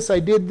did this,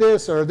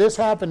 or this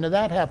happened, or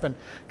that happened,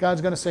 God's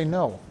going to say,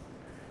 no.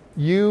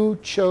 You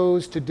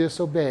chose to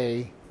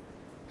disobey,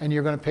 and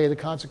you're going to pay the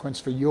consequence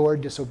for your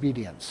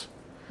disobedience.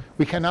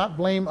 We cannot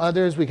blame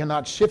others. We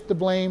cannot shift the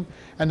blame.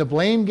 And the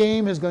blame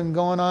game has been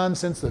going on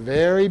since the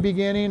very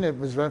beginning. It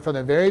was from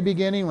the very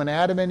beginning when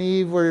Adam and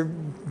Eve were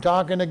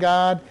talking to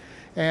God.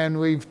 And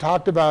we've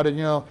talked about it,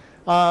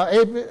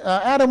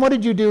 Adam, what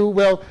did you do?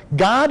 Well,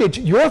 God, it's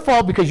your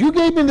fault because you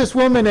gave me this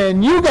woman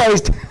and you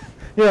guys,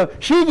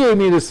 she gave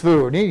me this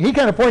food. He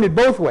kind of pointed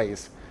both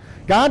ways.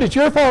 God, it's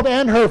your fault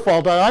and her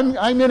fault.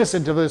 I'm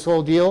innocent of this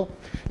whole deal.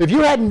 If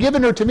you hadn't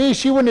given her to me,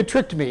 she wouldn't have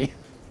tricked me.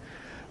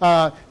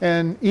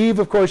 And Eve,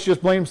 of course,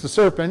 just blames the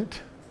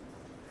serpent.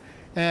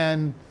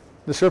 And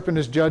the serpent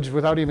is judged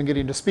without even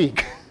getting to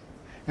speak.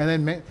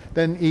 And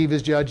then Eve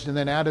is judged, and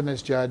then Adam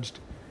is judged.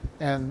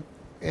 And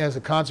as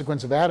a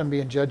consequence of Adam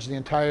being judged, the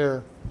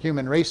entire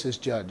human race is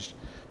judged.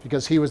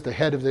 Because he was the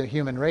head of the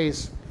human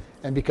race,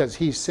 and because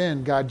he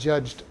sinned, God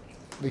judged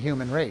the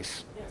human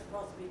race. They're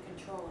supposed to be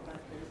controlling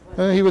about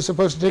this. He was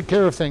supposed to take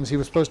care of things. He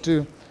was supposed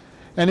to.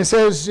 And it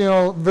says,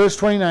 verse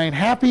 29,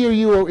 happy are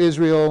you, O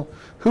Israel,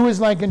 who is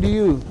like unto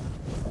you?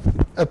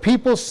 A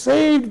people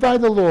saved by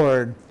the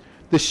Lord,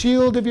 the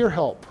shield of your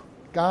help.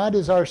 God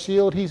is our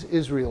shield. He's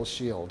Israel's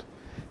shield.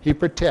 He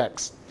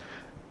protects.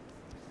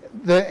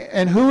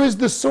 And who is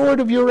the sword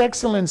of your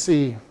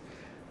excellency?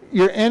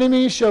 Your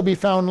enemies shall be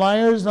found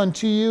liars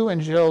unto you,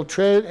 and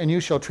you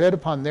shall tread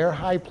upon their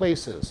high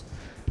places.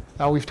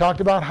 Now we've talked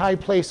about high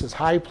places.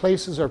 High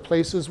places are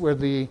places where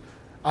the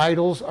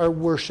idols are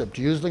worshipped,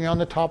 usually on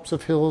the tops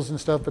of hills and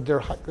stuff, but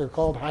they're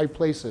called high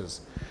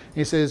places.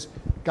 He says,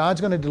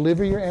 God's going to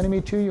deliver your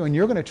enemy to you, and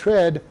you're going to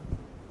tread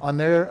on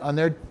their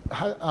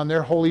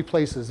holy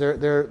places,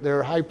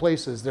 their high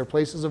places, their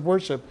places of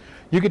worship.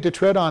 You get to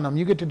tread on them.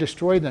 You get to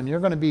destroy them. You're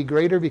going to be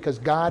greater because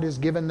God has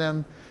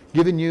given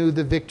you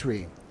the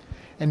victory.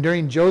 And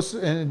during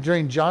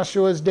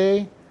Joshua's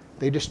day,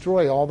 they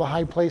destroy all the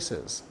high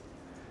places.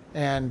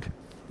 And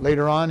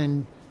later on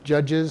in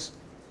Judges,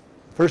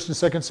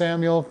 1st and 2nd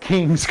Samuel,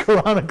 Kings,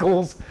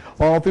 Chronicles,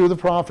 all through the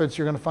prophets,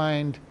 you're going to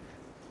find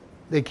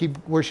they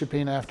keep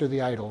worshiping after the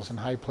idols and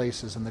high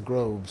places and the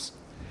groves.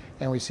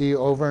 And we see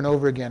over and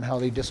over again how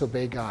they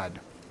disobey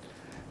God.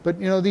 But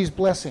these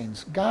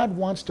blessings, God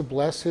wants to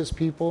bless his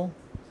people,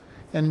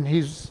 and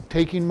he's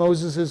taking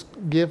Moses'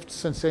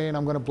 gifts and saying,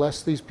 I'm going to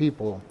bless these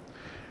people.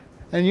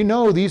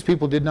 And these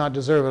people did not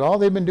deserve it. All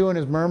they've been doing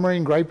is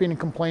murmuring, griping, and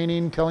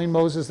complaining, telling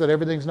Moses that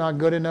everything's not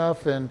good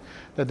enough and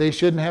that they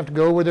shouldn't have to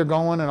go where they're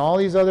going and all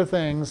these other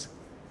things.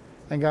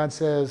 And God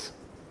says,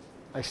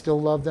 I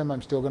still love them.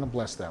 I'm still going to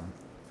bless them.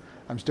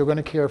 I'm still going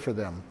to care for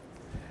them.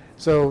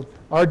 So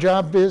our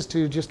job is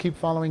to just keep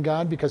following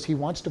God because he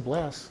wants to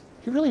bless.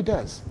 He really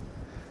does.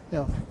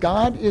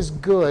 God is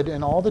good,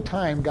 and all the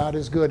time God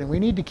is good, and we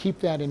need to keep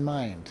that in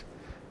mind.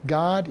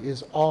 God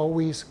is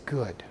always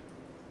good.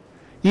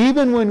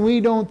 Even when we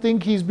don't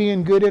think he's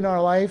being good in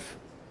our life,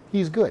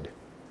 he's good.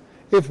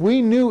 If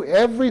we knew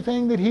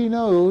everything that he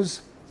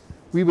knows,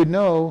 we would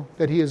know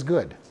that he is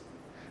good.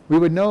 We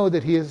would know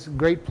that he has a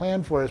great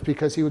plan for us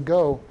because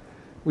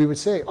we would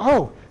say,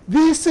 oh,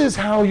 this is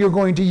how you're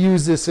going to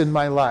use this in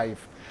my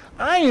life.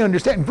 I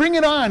understand. Bring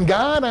it on,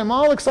 God. I'm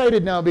all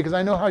excited now because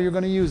I know how you're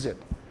going to use it.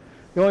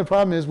 The only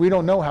problem is we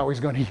don't know how he's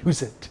going to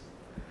use it.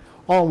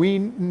 All we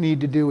need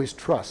to do is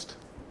trust.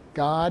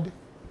 God,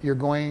 you're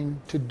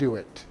going to do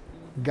it.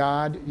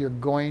 God, you're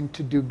going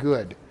to do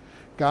good.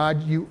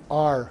 God, you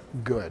are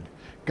good.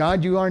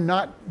 God, you are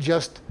not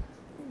just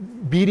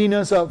beating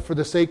us up for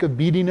the sake of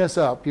beating us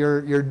up.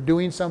 You're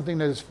doing something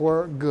that is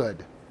for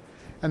good.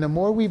 And the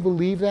more we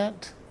believe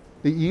that,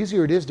 the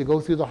easier it is to go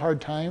through the hard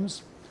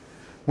times.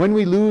 When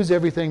we lose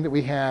everything that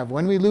we have,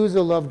 when we lose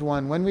a loved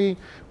one,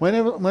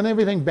 when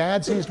everything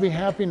bad seems to be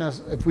happening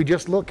us, if we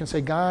just look and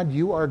say, God,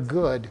 you are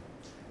good,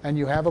 and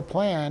you have a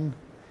plan,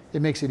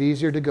 it makes it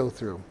easier to go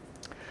through.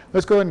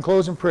 Let's go ahead and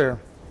close in prayer.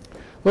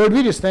 Lord,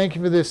 we just thank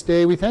you for this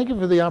day. We thank you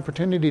for the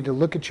opportunity to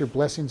look at your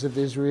blessings of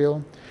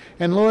Israel.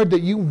 And Lord,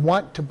 that you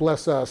want to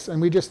bless us.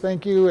 And we just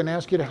thank you and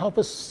ask you to help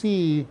us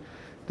see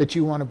that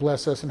you want to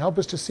bless us and help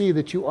us to see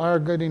that you are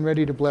getting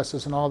ready to bless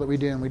us in all that we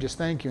do. And we just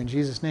thank you. In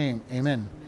Jesus' name, amen.